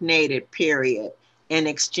designated period in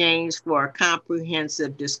exchange for a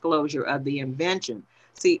comprehensive disclosure of the invention.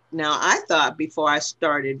 See, now I thought before I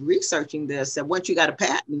started researching this that once you got a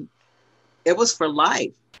patent, it was for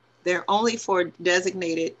life. They're only for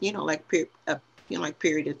designated, like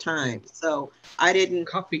period of time. So I didn't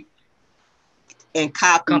copy and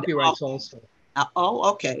copyrights also.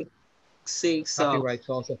 Oh, okay. See, so copyrights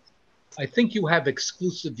also. I think you have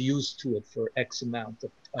exclusive use to it for X amount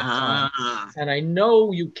of time. And I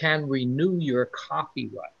know you can renew your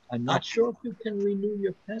copyright. I'm not sure if you can renew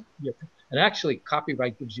your patent. And actually,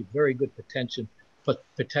 copyright gives you very good protection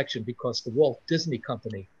because the Walt Disney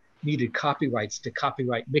Company needed copyrights to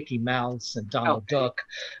copyright Mickey Mouse and Donald Duck,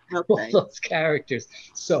 all those characters.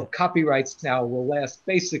 So copyrights now will last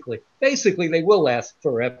basically they will last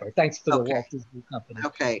forever, thanks to the Walt Disney Company.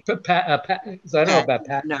 Okay. So I don't know about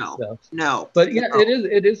patents. No. But yeah,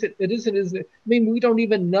 it is. I mean, we don't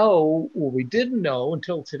even know, or we didn't know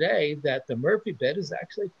until today, that the Murphy bed is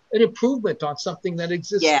actually an improvement on something that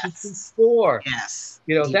existed before. Yes.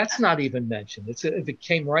 That's not even mentioned. It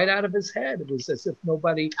came right out of his head. It was as if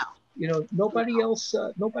nobody else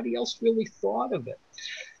really thought of it.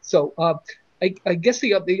 So I guess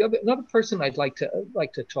another person I'd like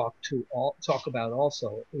to talk about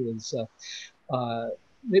also is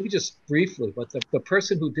maybe just briefly, but the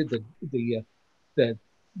person who did the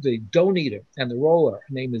Dough Kneader and the roller,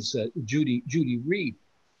 her name is Judy Reed.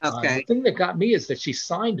 The thing that got me is that she's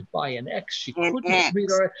signed by an X. She couldn't read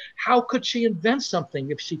or write. How could she invent something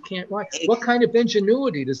if she can't write? What kind of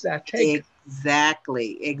ingenuity does that take?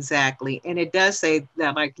 Exactly. And it does say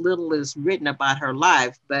that like little is written about her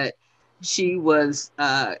life, but she was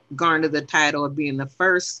garnered the title of being the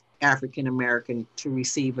first African American to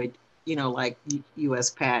receive a U.S.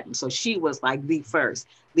 patent. So she was like the first.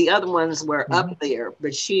 The other ones were up there,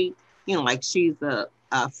 but she, she's the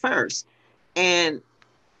first. And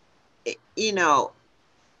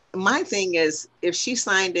my thing is, if she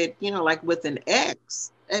signed it, like with an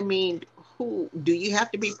X, I mean, who do you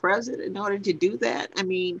have to be president in order to do that? I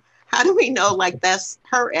mean, how do we know like that's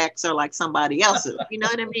her X or like somebody else's? You know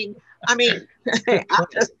what I mean? I mean,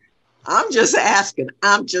 I'm just asking.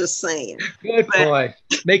 I'm just saying. Good boy.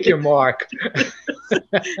 Make your mark.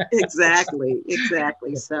 Exactly.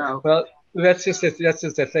 So well, that's just the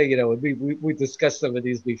thing. We discussed some of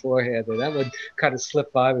these beforehand, and that would kind of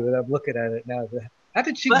slip by me when I'm looking at it now. How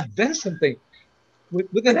did she invent something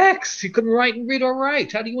with an X? She couldn't read or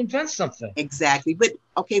write. How do you invent something? Exactly. But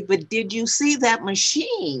did you see that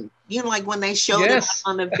machine? Like when they showed it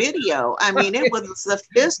on the video. I mean, it was a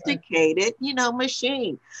sophisticated,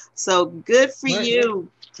 machine. So good for you,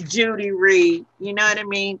 Judy Reed. You know what I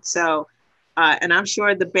mean? So, and I'm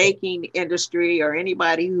sure the baking industry or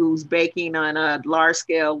anybody who's baking on a large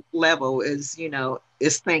scale level is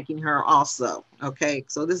thanking her also. Okay.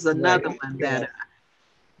 So this is another one that,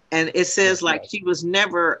 and it says like she was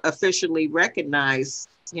never officially recognized,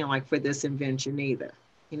 like for this invention either.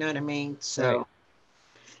 You know what I mean? So.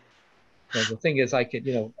 Well, the thing is, I've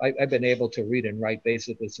been able to read and write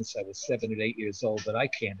basically since I was 7 or 8 years old, but I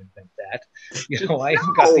can't invent that. I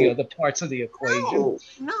haven't got the other parts of the equation.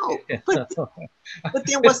 No. But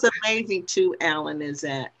then what's amazing too, Allan, is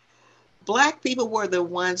that Black people were the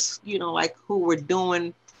ones, like who were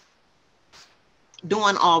doing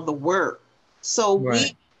all the work. So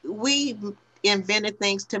we invented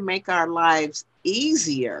things to make our lives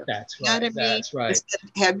easier. That's right. You know what I mean? That's right.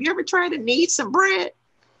 Have you ever tried to knead some bread?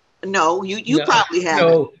 No, you probably haven't.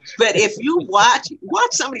 No. But if you watch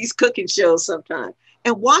some of these cooking shows sometime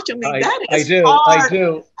and watch them, I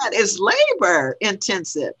do. That is labor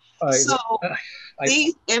intensive.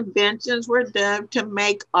 These inventions were done to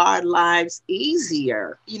make our lives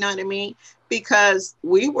easier. You know what I mean? Because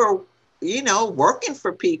we were, working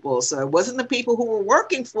for people. So it wasn't the people who were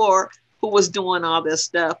working for who was doing all this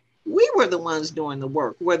stuff. we were the ones doing the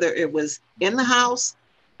work, whether it was in the house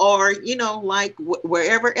or, like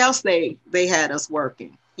wherever else they had us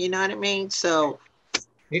working. You know what I mean? So,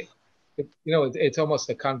 it's almost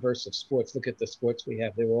the converse of sports. Look at the sports we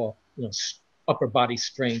have. They're all, upper body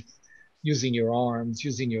strength, using your arms,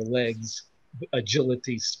 using your legs,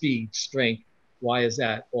 agility, speed, strength. Why is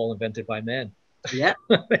that? All invented by men. Yeah.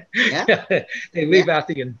 They leave out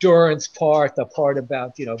the endurance part, the part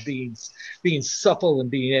about, being supple and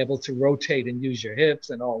being able to rotate and use your hips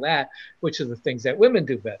and all that, which are the things that women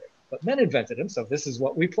do better. But men invented them, so this is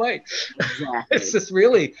what we play. Exactly.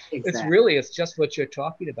 It's just what you're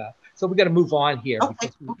talking about. So we got to move on here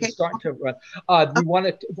because we're starting to run. We want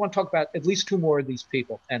to talk about at least two more of these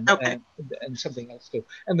people and something else too.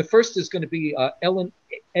 And the first is going to be Ellen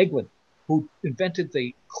Eglin, who invented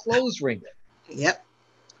the clothes wringer. Yep.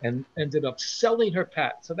 And ended up selling her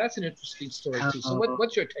patent. So that's an interesting story too. So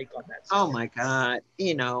what's your take on that? Oh my God.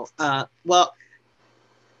 Well,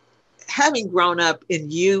 having grown up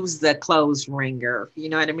and used the clothes wringer, you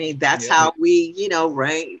know what I mean? That's how we, did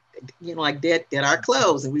our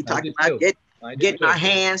clothes. And we talked about getting our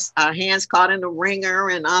hands caught in the wringer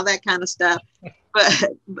and all that kind of stuff.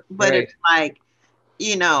 But it's like,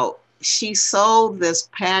 she sold this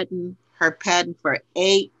her patent for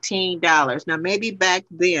 $18. Now, maybe back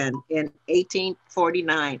then in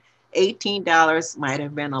 1849, $18 might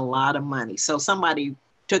have been a lot of money. So somebody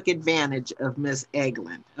took advantage of Miss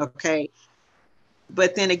Eglin, okay?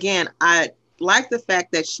 But then again, I like the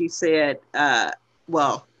fact that she said,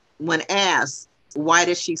 when asked, why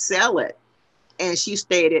did she sell it? And she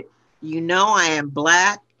stated, I am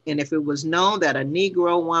Black, and if it was known that a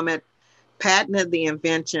Negro woman patented the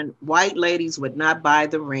invention, white ladies would not buy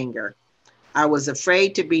the wringer. I was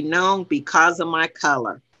afraid to be known because of my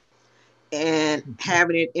color and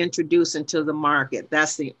having it introduced into the market.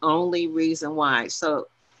 That's the only reason why. So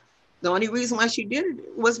the only reason why she did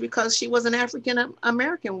it was because she was an African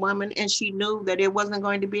American woman and she knew that it wasn't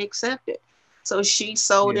going to be accepted. So she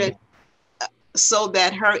sold it so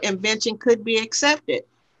that her invention could be accepted.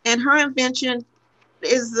 And her invention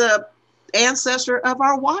is the ancestor of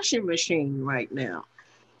our washing machine right now.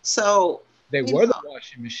 So they were the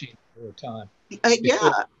washing machine for a time.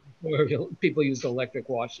 Before people used electric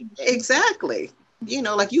washing machines. Exactly.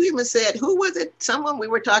 Like you even said, who was it? Someone we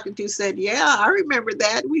were talking to said, yeah, I remember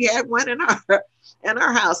that. We had one in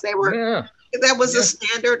our house. They were, that was a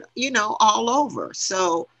standard, all over.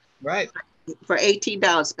 So for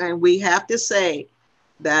 $18. And we have to say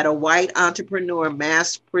that a white entrepreneur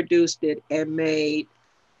mass produced it and made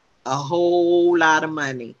a whole lot of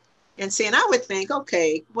money. And see, and I would think,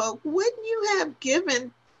 okay, well, wouldn't you have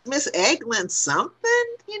given Miss Eglin something?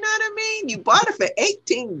 You know what I mean? You bought it for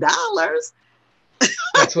 $18.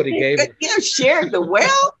 That's what he gave her. Yeah, shared the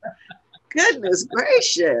wealth. Goodness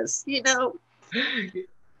gracious,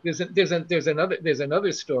 There's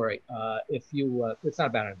another story. If you, it's not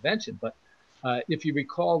about an invention, but if you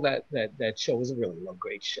recall that show was a really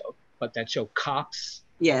great show, but that show Cops.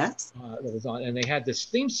 Yes. That was on, and they had this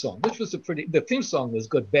theme song, which was the theme song was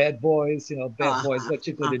good. Bad Boys, Bad Boys, what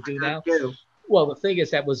you going to do now? Well, the thing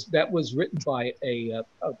is that was written by a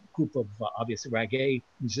group of obviously reggae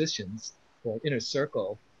musicians called Inner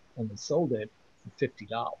Circle, and they sold it for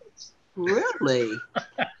 $50. Really?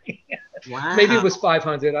 Wow. Maybe it was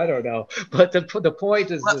 500. I don't know. But the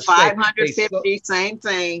point is, 550, same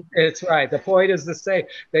thing. It's right. The point is to say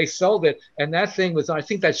they sold it, and that thing was on. I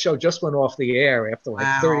think that show just went off the air after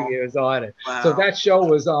 30 years on it. Wow. So that show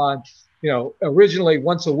was on, originally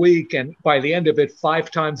once a week, and by the end of it,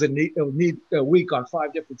 5 times a week on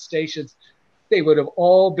 5 different stations. They would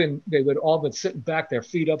all been sitting back, their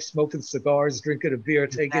feet up, smoking cigars, drinking a beer,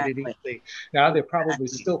 taking it easy. Now they're probably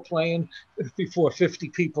still playing before 50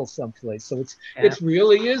 people someplace. So it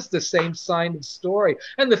really is the same kind of story.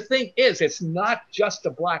 And the thing is, it's not just a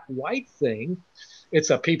black-white thing.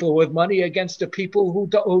 It's a people with money against a people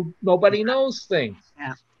who nobody knows thing.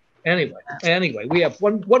 Yeah. Anyway, we have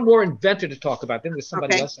one more inventor to talk about. Then there's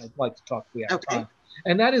somebody else I'd like to talk to. We have time.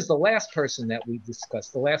 And that is the last person that we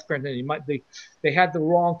discussed. The last person, they had the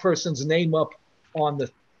wrong person's name up on the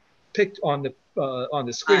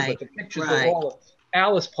screen, but the pictures were all of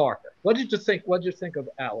Alice Parker. What did you think? What did you think of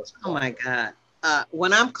Alice Parker? Oh my God!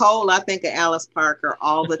 When I'm cold, I think of Alice Parker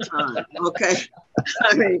all the time. Okay,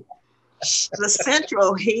 I mean, the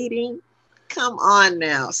central heating. Come on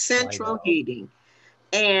now, central heating,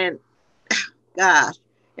 and gosh.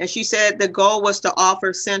 And she said the goal was to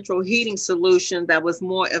offer central heating solution that was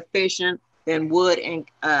more efficient than wood and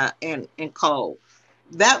coal.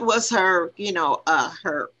 That was her,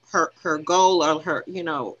 her goal, or her,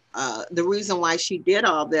 the reason why she did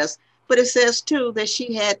all this. But it says too that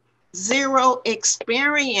she had zero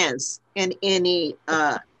experience in any,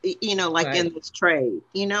 like in this trade.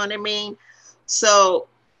 You know what I mean? So,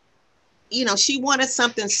 she wanted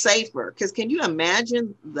something safer, because can you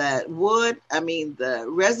imagine that wood? I mean, the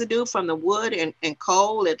residue from the wood and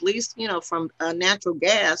coal, at least, from natural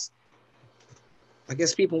gas. I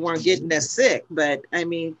guess people weren't getting that sick, but I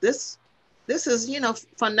mean, this is,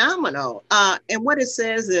 phenomenal. And what it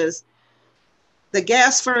says is the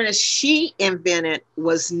gas furnace she invented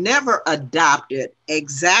was never adopted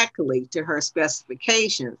exactly to her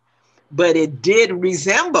specifications, but it did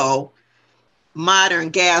resemble modern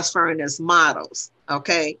gas furnace models.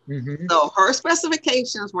 Okay. Mm-hmm. So her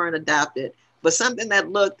specifications weren't adopted, but something that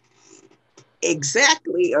looked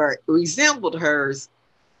exactly or resembled hers,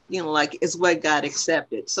 like is what got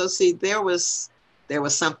accepted. So see, there was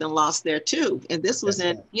something lost there too. And this was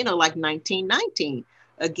in, like 1919.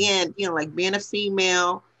 Again, like being a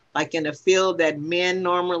female, like in a field that men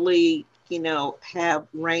normally, have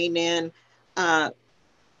reign in,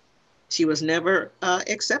 she was never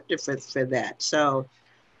accepted for that. So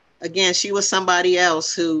again, she was somebody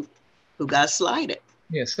else who got slighted.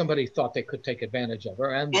 Yeah, somebody thought they could take advantage of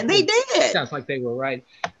her, and they did. Sounds like they were right.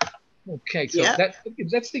 Okay, so yeah.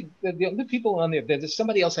 that's the other people on there. There's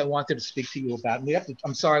somebody else I wanted to speak to you about. And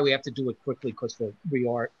I'm sorry, we have to do it quickly because we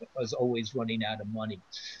are, as always, running out of money.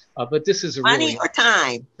 But this is a money or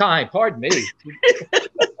time. Time. Pardon me.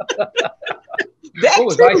 What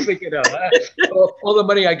was I thinking of? All the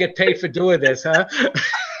money I get paid for doing this, huh?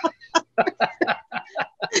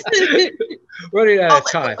 Running out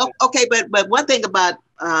of time. Okay, but one thing about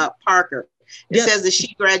Parker, it says that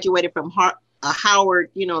she graduated from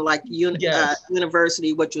Howard,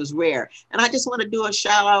 university, which was rare. And I just want to do a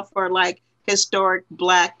shout out for like historic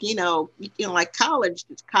Black, like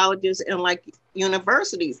colleges and like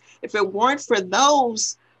universities. If it weren't for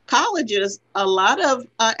those colleges, a lot of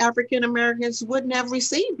African Americans wouldn't have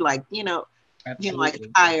received like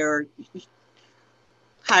higher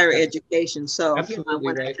education. So I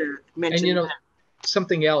wanted to mention that.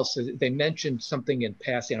 Something else, they mentioned something in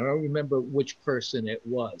passing. I don't remember which person it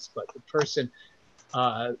was, but the person,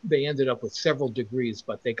 they ended up with several degrees,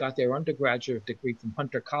 but they got their undergraduate degree from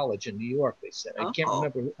Hunter College in New York, they said. I can't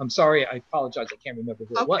remember. I'm sorry, I apologize. I can't remember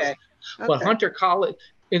who it was. But Hunter College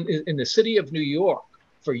in the city of New York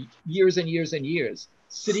for years and years and years,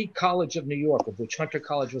 City College of New York, of which Hunter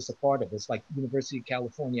College was a part of, it's like University of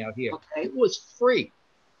California out here. It was free.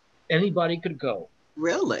 Anybody could go.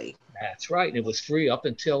 Really? That's right. It was free up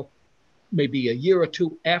until maybe a year or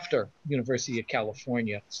two after University of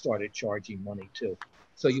California started charging money too.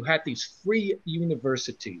 So you had these free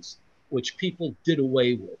universities, which people did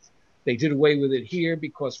away with. They did away with it here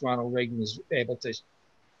because Ronald Reagan was able to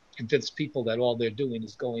convince people that all they're doing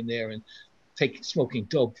is going there and smoking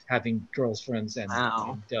dope, having girlfriends and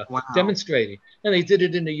demonstrating. And they did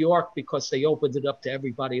it in New York because they opened it up to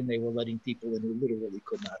everybody and they were letting people in who literally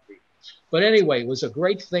could not read. But anyway, it was a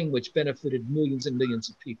great thing which benefited millions and millions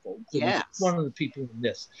of people. One of the people in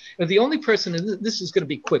this. And the only person, and this is going to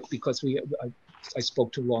be quick because I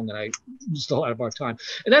spoke too long and I used a lot of our time.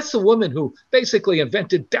 And that's the woman who basically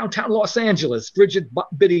invented downtown Los Angeles, Biddy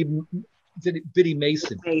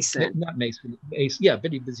Mason. Not Mason. Yeah,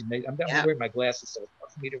 Biddy Mason. I'm wearing my glasses, so it's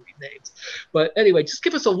hard for me to read names. But anyway, just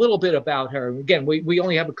give us a little bit about her. Again, we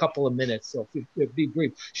only have a couple of minutes, so if be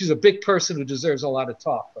brief. She's a big person who deserves a lot of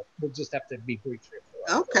talk, but we'll just have to be brief here.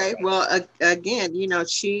 Okay. Well, again,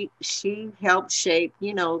 she helped shape,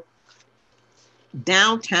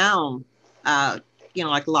 downtown,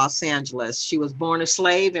 like Los Angeles. She was born a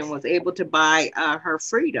slave and was able to buy her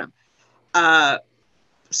freedom.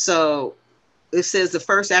 So it says the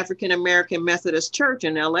first African-American Methodist church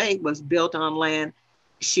in LA was built on land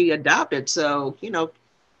she adopted. So,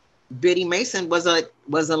 Biddy Mason was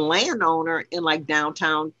a landowner in like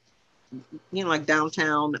downtown,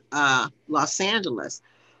 Los Angeles.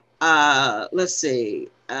 Let's see.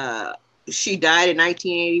 She died in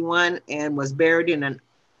 1981 and was buried in an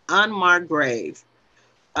unmarked grave.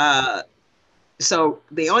 So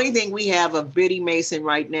the only thing we have of Biddy Mason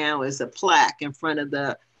right now is a plaque in front of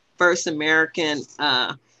the First American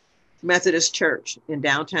Methodist Church in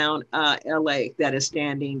downtown LA that is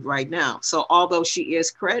standing right now. So although she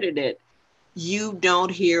is credited, you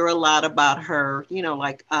don't hear a lot about her,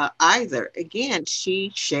 either. Again,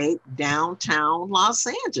 she shaped downtown Los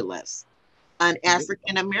Angeles, an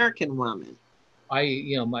African-American woman.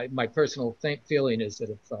 My personal feeling is that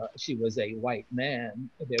if she was a white man,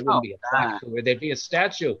 there wouldn't be a plaque to her. There'd be a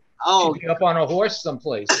statue. She'd be up on a horse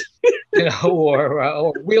someplace.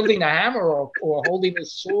 or wielding a hammer or holding a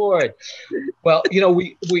sword. Well,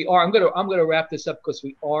 we are. I'm gonna wrap this up because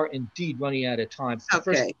we are indeed running out of time. So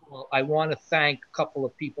first of all, I want to thank a couple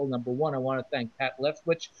of people. Number one, I want to thank Pat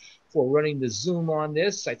Leftwich for running the Zoom on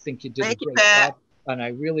this. I think you did a great job, and I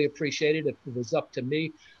really appreciate it. If it was up to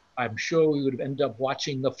me, I'm sure we would have ended up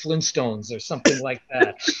watching the Flintstones or something like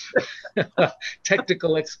that.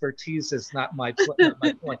 Technical expertise is not my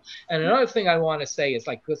point. And another thing I want to say is,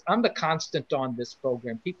 because I'm the constant on this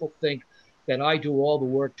program, people think that I do all the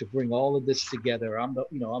work to bring all of this together. I'm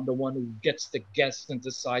the one who gets the guests and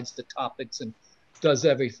decides the topics and does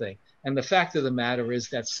everything. And the fact of the matter is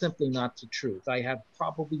that's simply not the truth. I have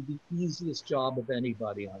probably the easiest job of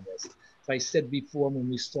anybody on this. As I said before when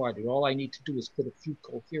we started, all I need to do is put a few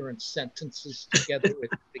coherent sentences together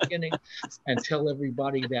at the beginning and tell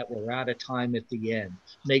everybody that we're out of time at the end.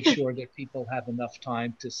 Make sure that people have enough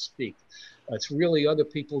time to speak. It's really other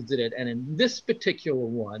people did it. And in this particular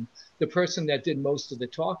one, the person that did most of the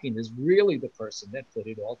talking is really the person that put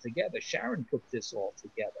it all together. Sharon put this all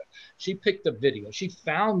together. She picked the video. She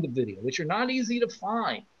found the video, which are not easy to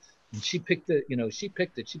find. And she picked it, she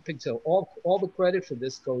picked it. So all the credit for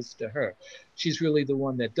this goes to her. She's really the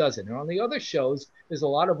one that does it. And on the other shows, there's a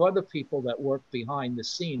lot of other people that work behind the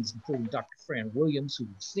scenes, including Dr. Fran Williams, who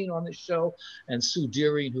we've seen on the show, and Sue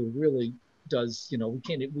Deering, who really does,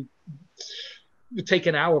 we take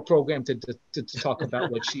an hour program to talk about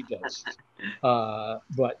what she does.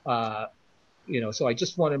 So I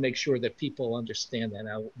just want to make sure that people understand that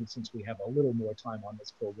now, since we have a little more time on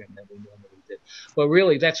this program than we normally did. But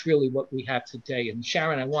really, that's really what we have today. And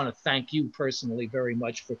Sharon, I want to thank you personally very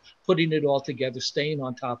much for putting it all together, staying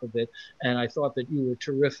on top of it. And I thought that you were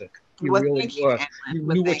terrific. You really were. You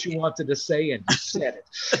knew what you wanted to say, and you said it.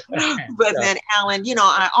 But then, Allan,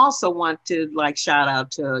 I also want to shout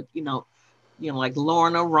out to like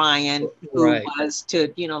Lorna Ryan, who was to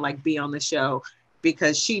be on the show,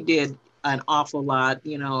 because she did an awful lot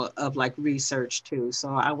of research too. So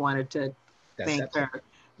I wanted to thank her,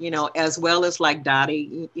 as well as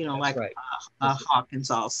Dottie, Hawkins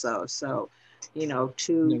also. So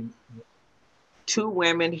two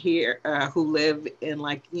women here who live in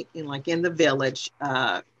the village,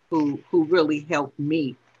 who really helped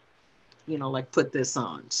me put this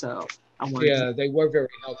on. So I wanted they were very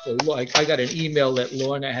helpful. I got an email that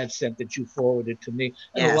Lorna had sent that you forwarded to me,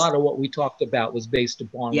 and a lot of what we talked about was based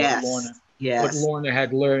upon what Lorna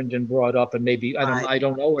had learned and brought up, and maybe I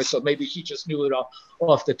don't know her, so maybe she just knew it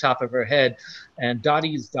off the top of her head. And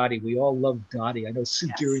Dottie's Dottie. We all love Dottie. I know Sue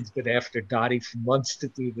Deering's been after Dottie for months to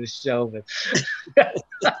do this show, but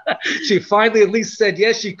she finally at least said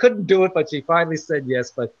yes. She couldn't do it, but she finally said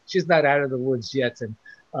yes. But she's not out of the woods yet, and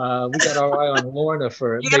we got our eye on Lorna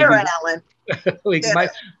for Allan.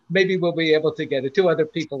 Maybe we'll be able to get it. Two other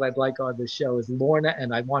people I'd like on the show is Lorna,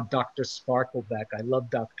 and I want Dr. Sparkle back. I love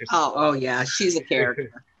Dr. Sparkle. Oh yeah, she's a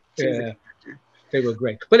character. They were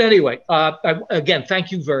great. But anyway, again,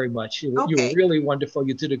 thank you very much. You were really wonderful.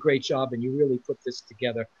 You did a great job, and you really put this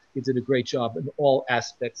together. You did a great job in all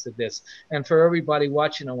aspects of this. And for everybody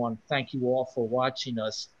watching, I want to thank you all for watching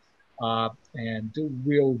us. And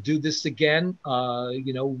we'll do this again.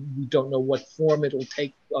 We don't know what form it'll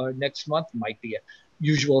take next month. It might be a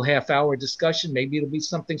usual half-hour discussion. Maybe it'll be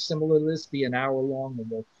something similar to this, be an hour long, and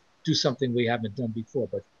we'll do something we haven't done before.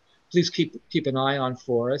 But please keep an eye on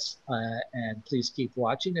for us, and please keep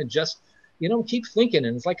watching, and just keep thinking.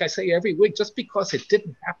 And it's like I say every week, just because it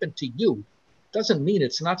didn't happen to you doesn't mean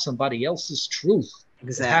it's not somebody else's truth.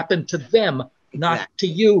 Exactly. It happened to them, not to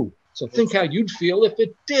you. So think how you'd feel if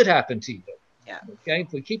it did happen to you. Yeah. Okay.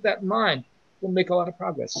 If we keep that in mind, we'll make a lot of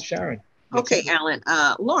progress. Sharon. Okay, Allan.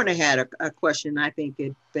 Lorna had a question. I think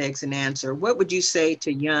it begs an answer. What would you say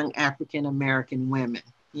to young African American women?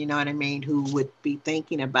 You know what I mean? Who would be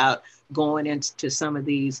thinking about going into some of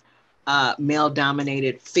these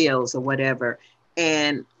male-dominated fields or whatever.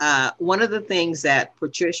 And one of the things that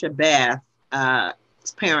Patricia Bath's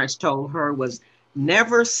parents told her was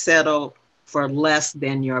never settle for less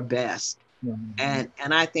than your best. Mm-hmm.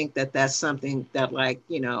 And I think that that's something that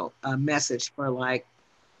a message for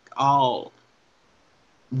all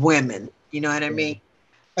women, you know what I mean?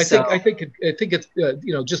 I think it's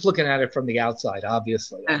just looking at it from the outside.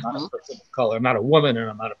 Obviously, I'm not a person of color. I'm not a woman, and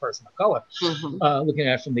I'm not a person of color. Mm-hmm. Looking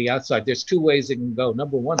at it from the outside, there's two ways it can go.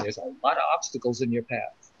 Number one, there's a lot of obstacles in your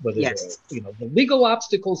path. Whether the legal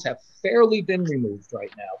obstacles have fairly been removed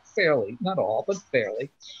right now. Fairly, not all, but fairly.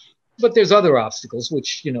 But there's other obstacles,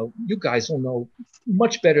 which you guys will know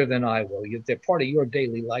much better than I will. They're part of your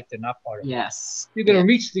daily life. They're not part of Yes. You're going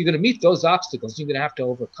to meet those obstacles. You're going to have to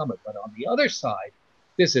overcome it. But on the other side,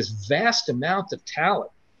 there's this vast amount of talent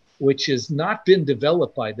which has not been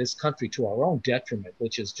developed by this country to our own detriment,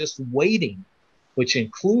 which is just waiting, which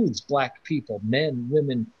includes Black people, men,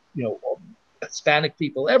 women, Hispanic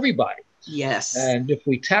people, everybody. Yes. And if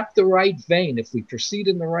we tap the right vein, if we proceed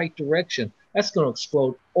in the right direction, that's going to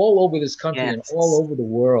explode all over this country and all over the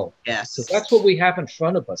world. Yes. So that's what we have in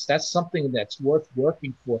front of us. That's something that's worth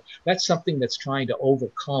working for. That's something that's trying to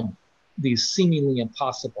overcome these seemingly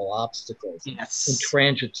impossible obstacles,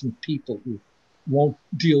 intransigent people who won't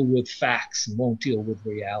deal with facts and won't deal with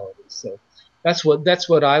reality. So that's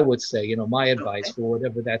what I would say. My advice for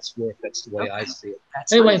whatever that's worth. That's the way I see it.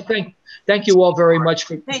 That's anyway, right. thank you all very much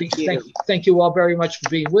for Thank you all very much for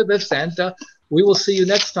being with us, and we will see you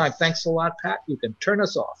next time. Thanks a lot, Pat. You can turn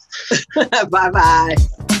us off. Bye bye.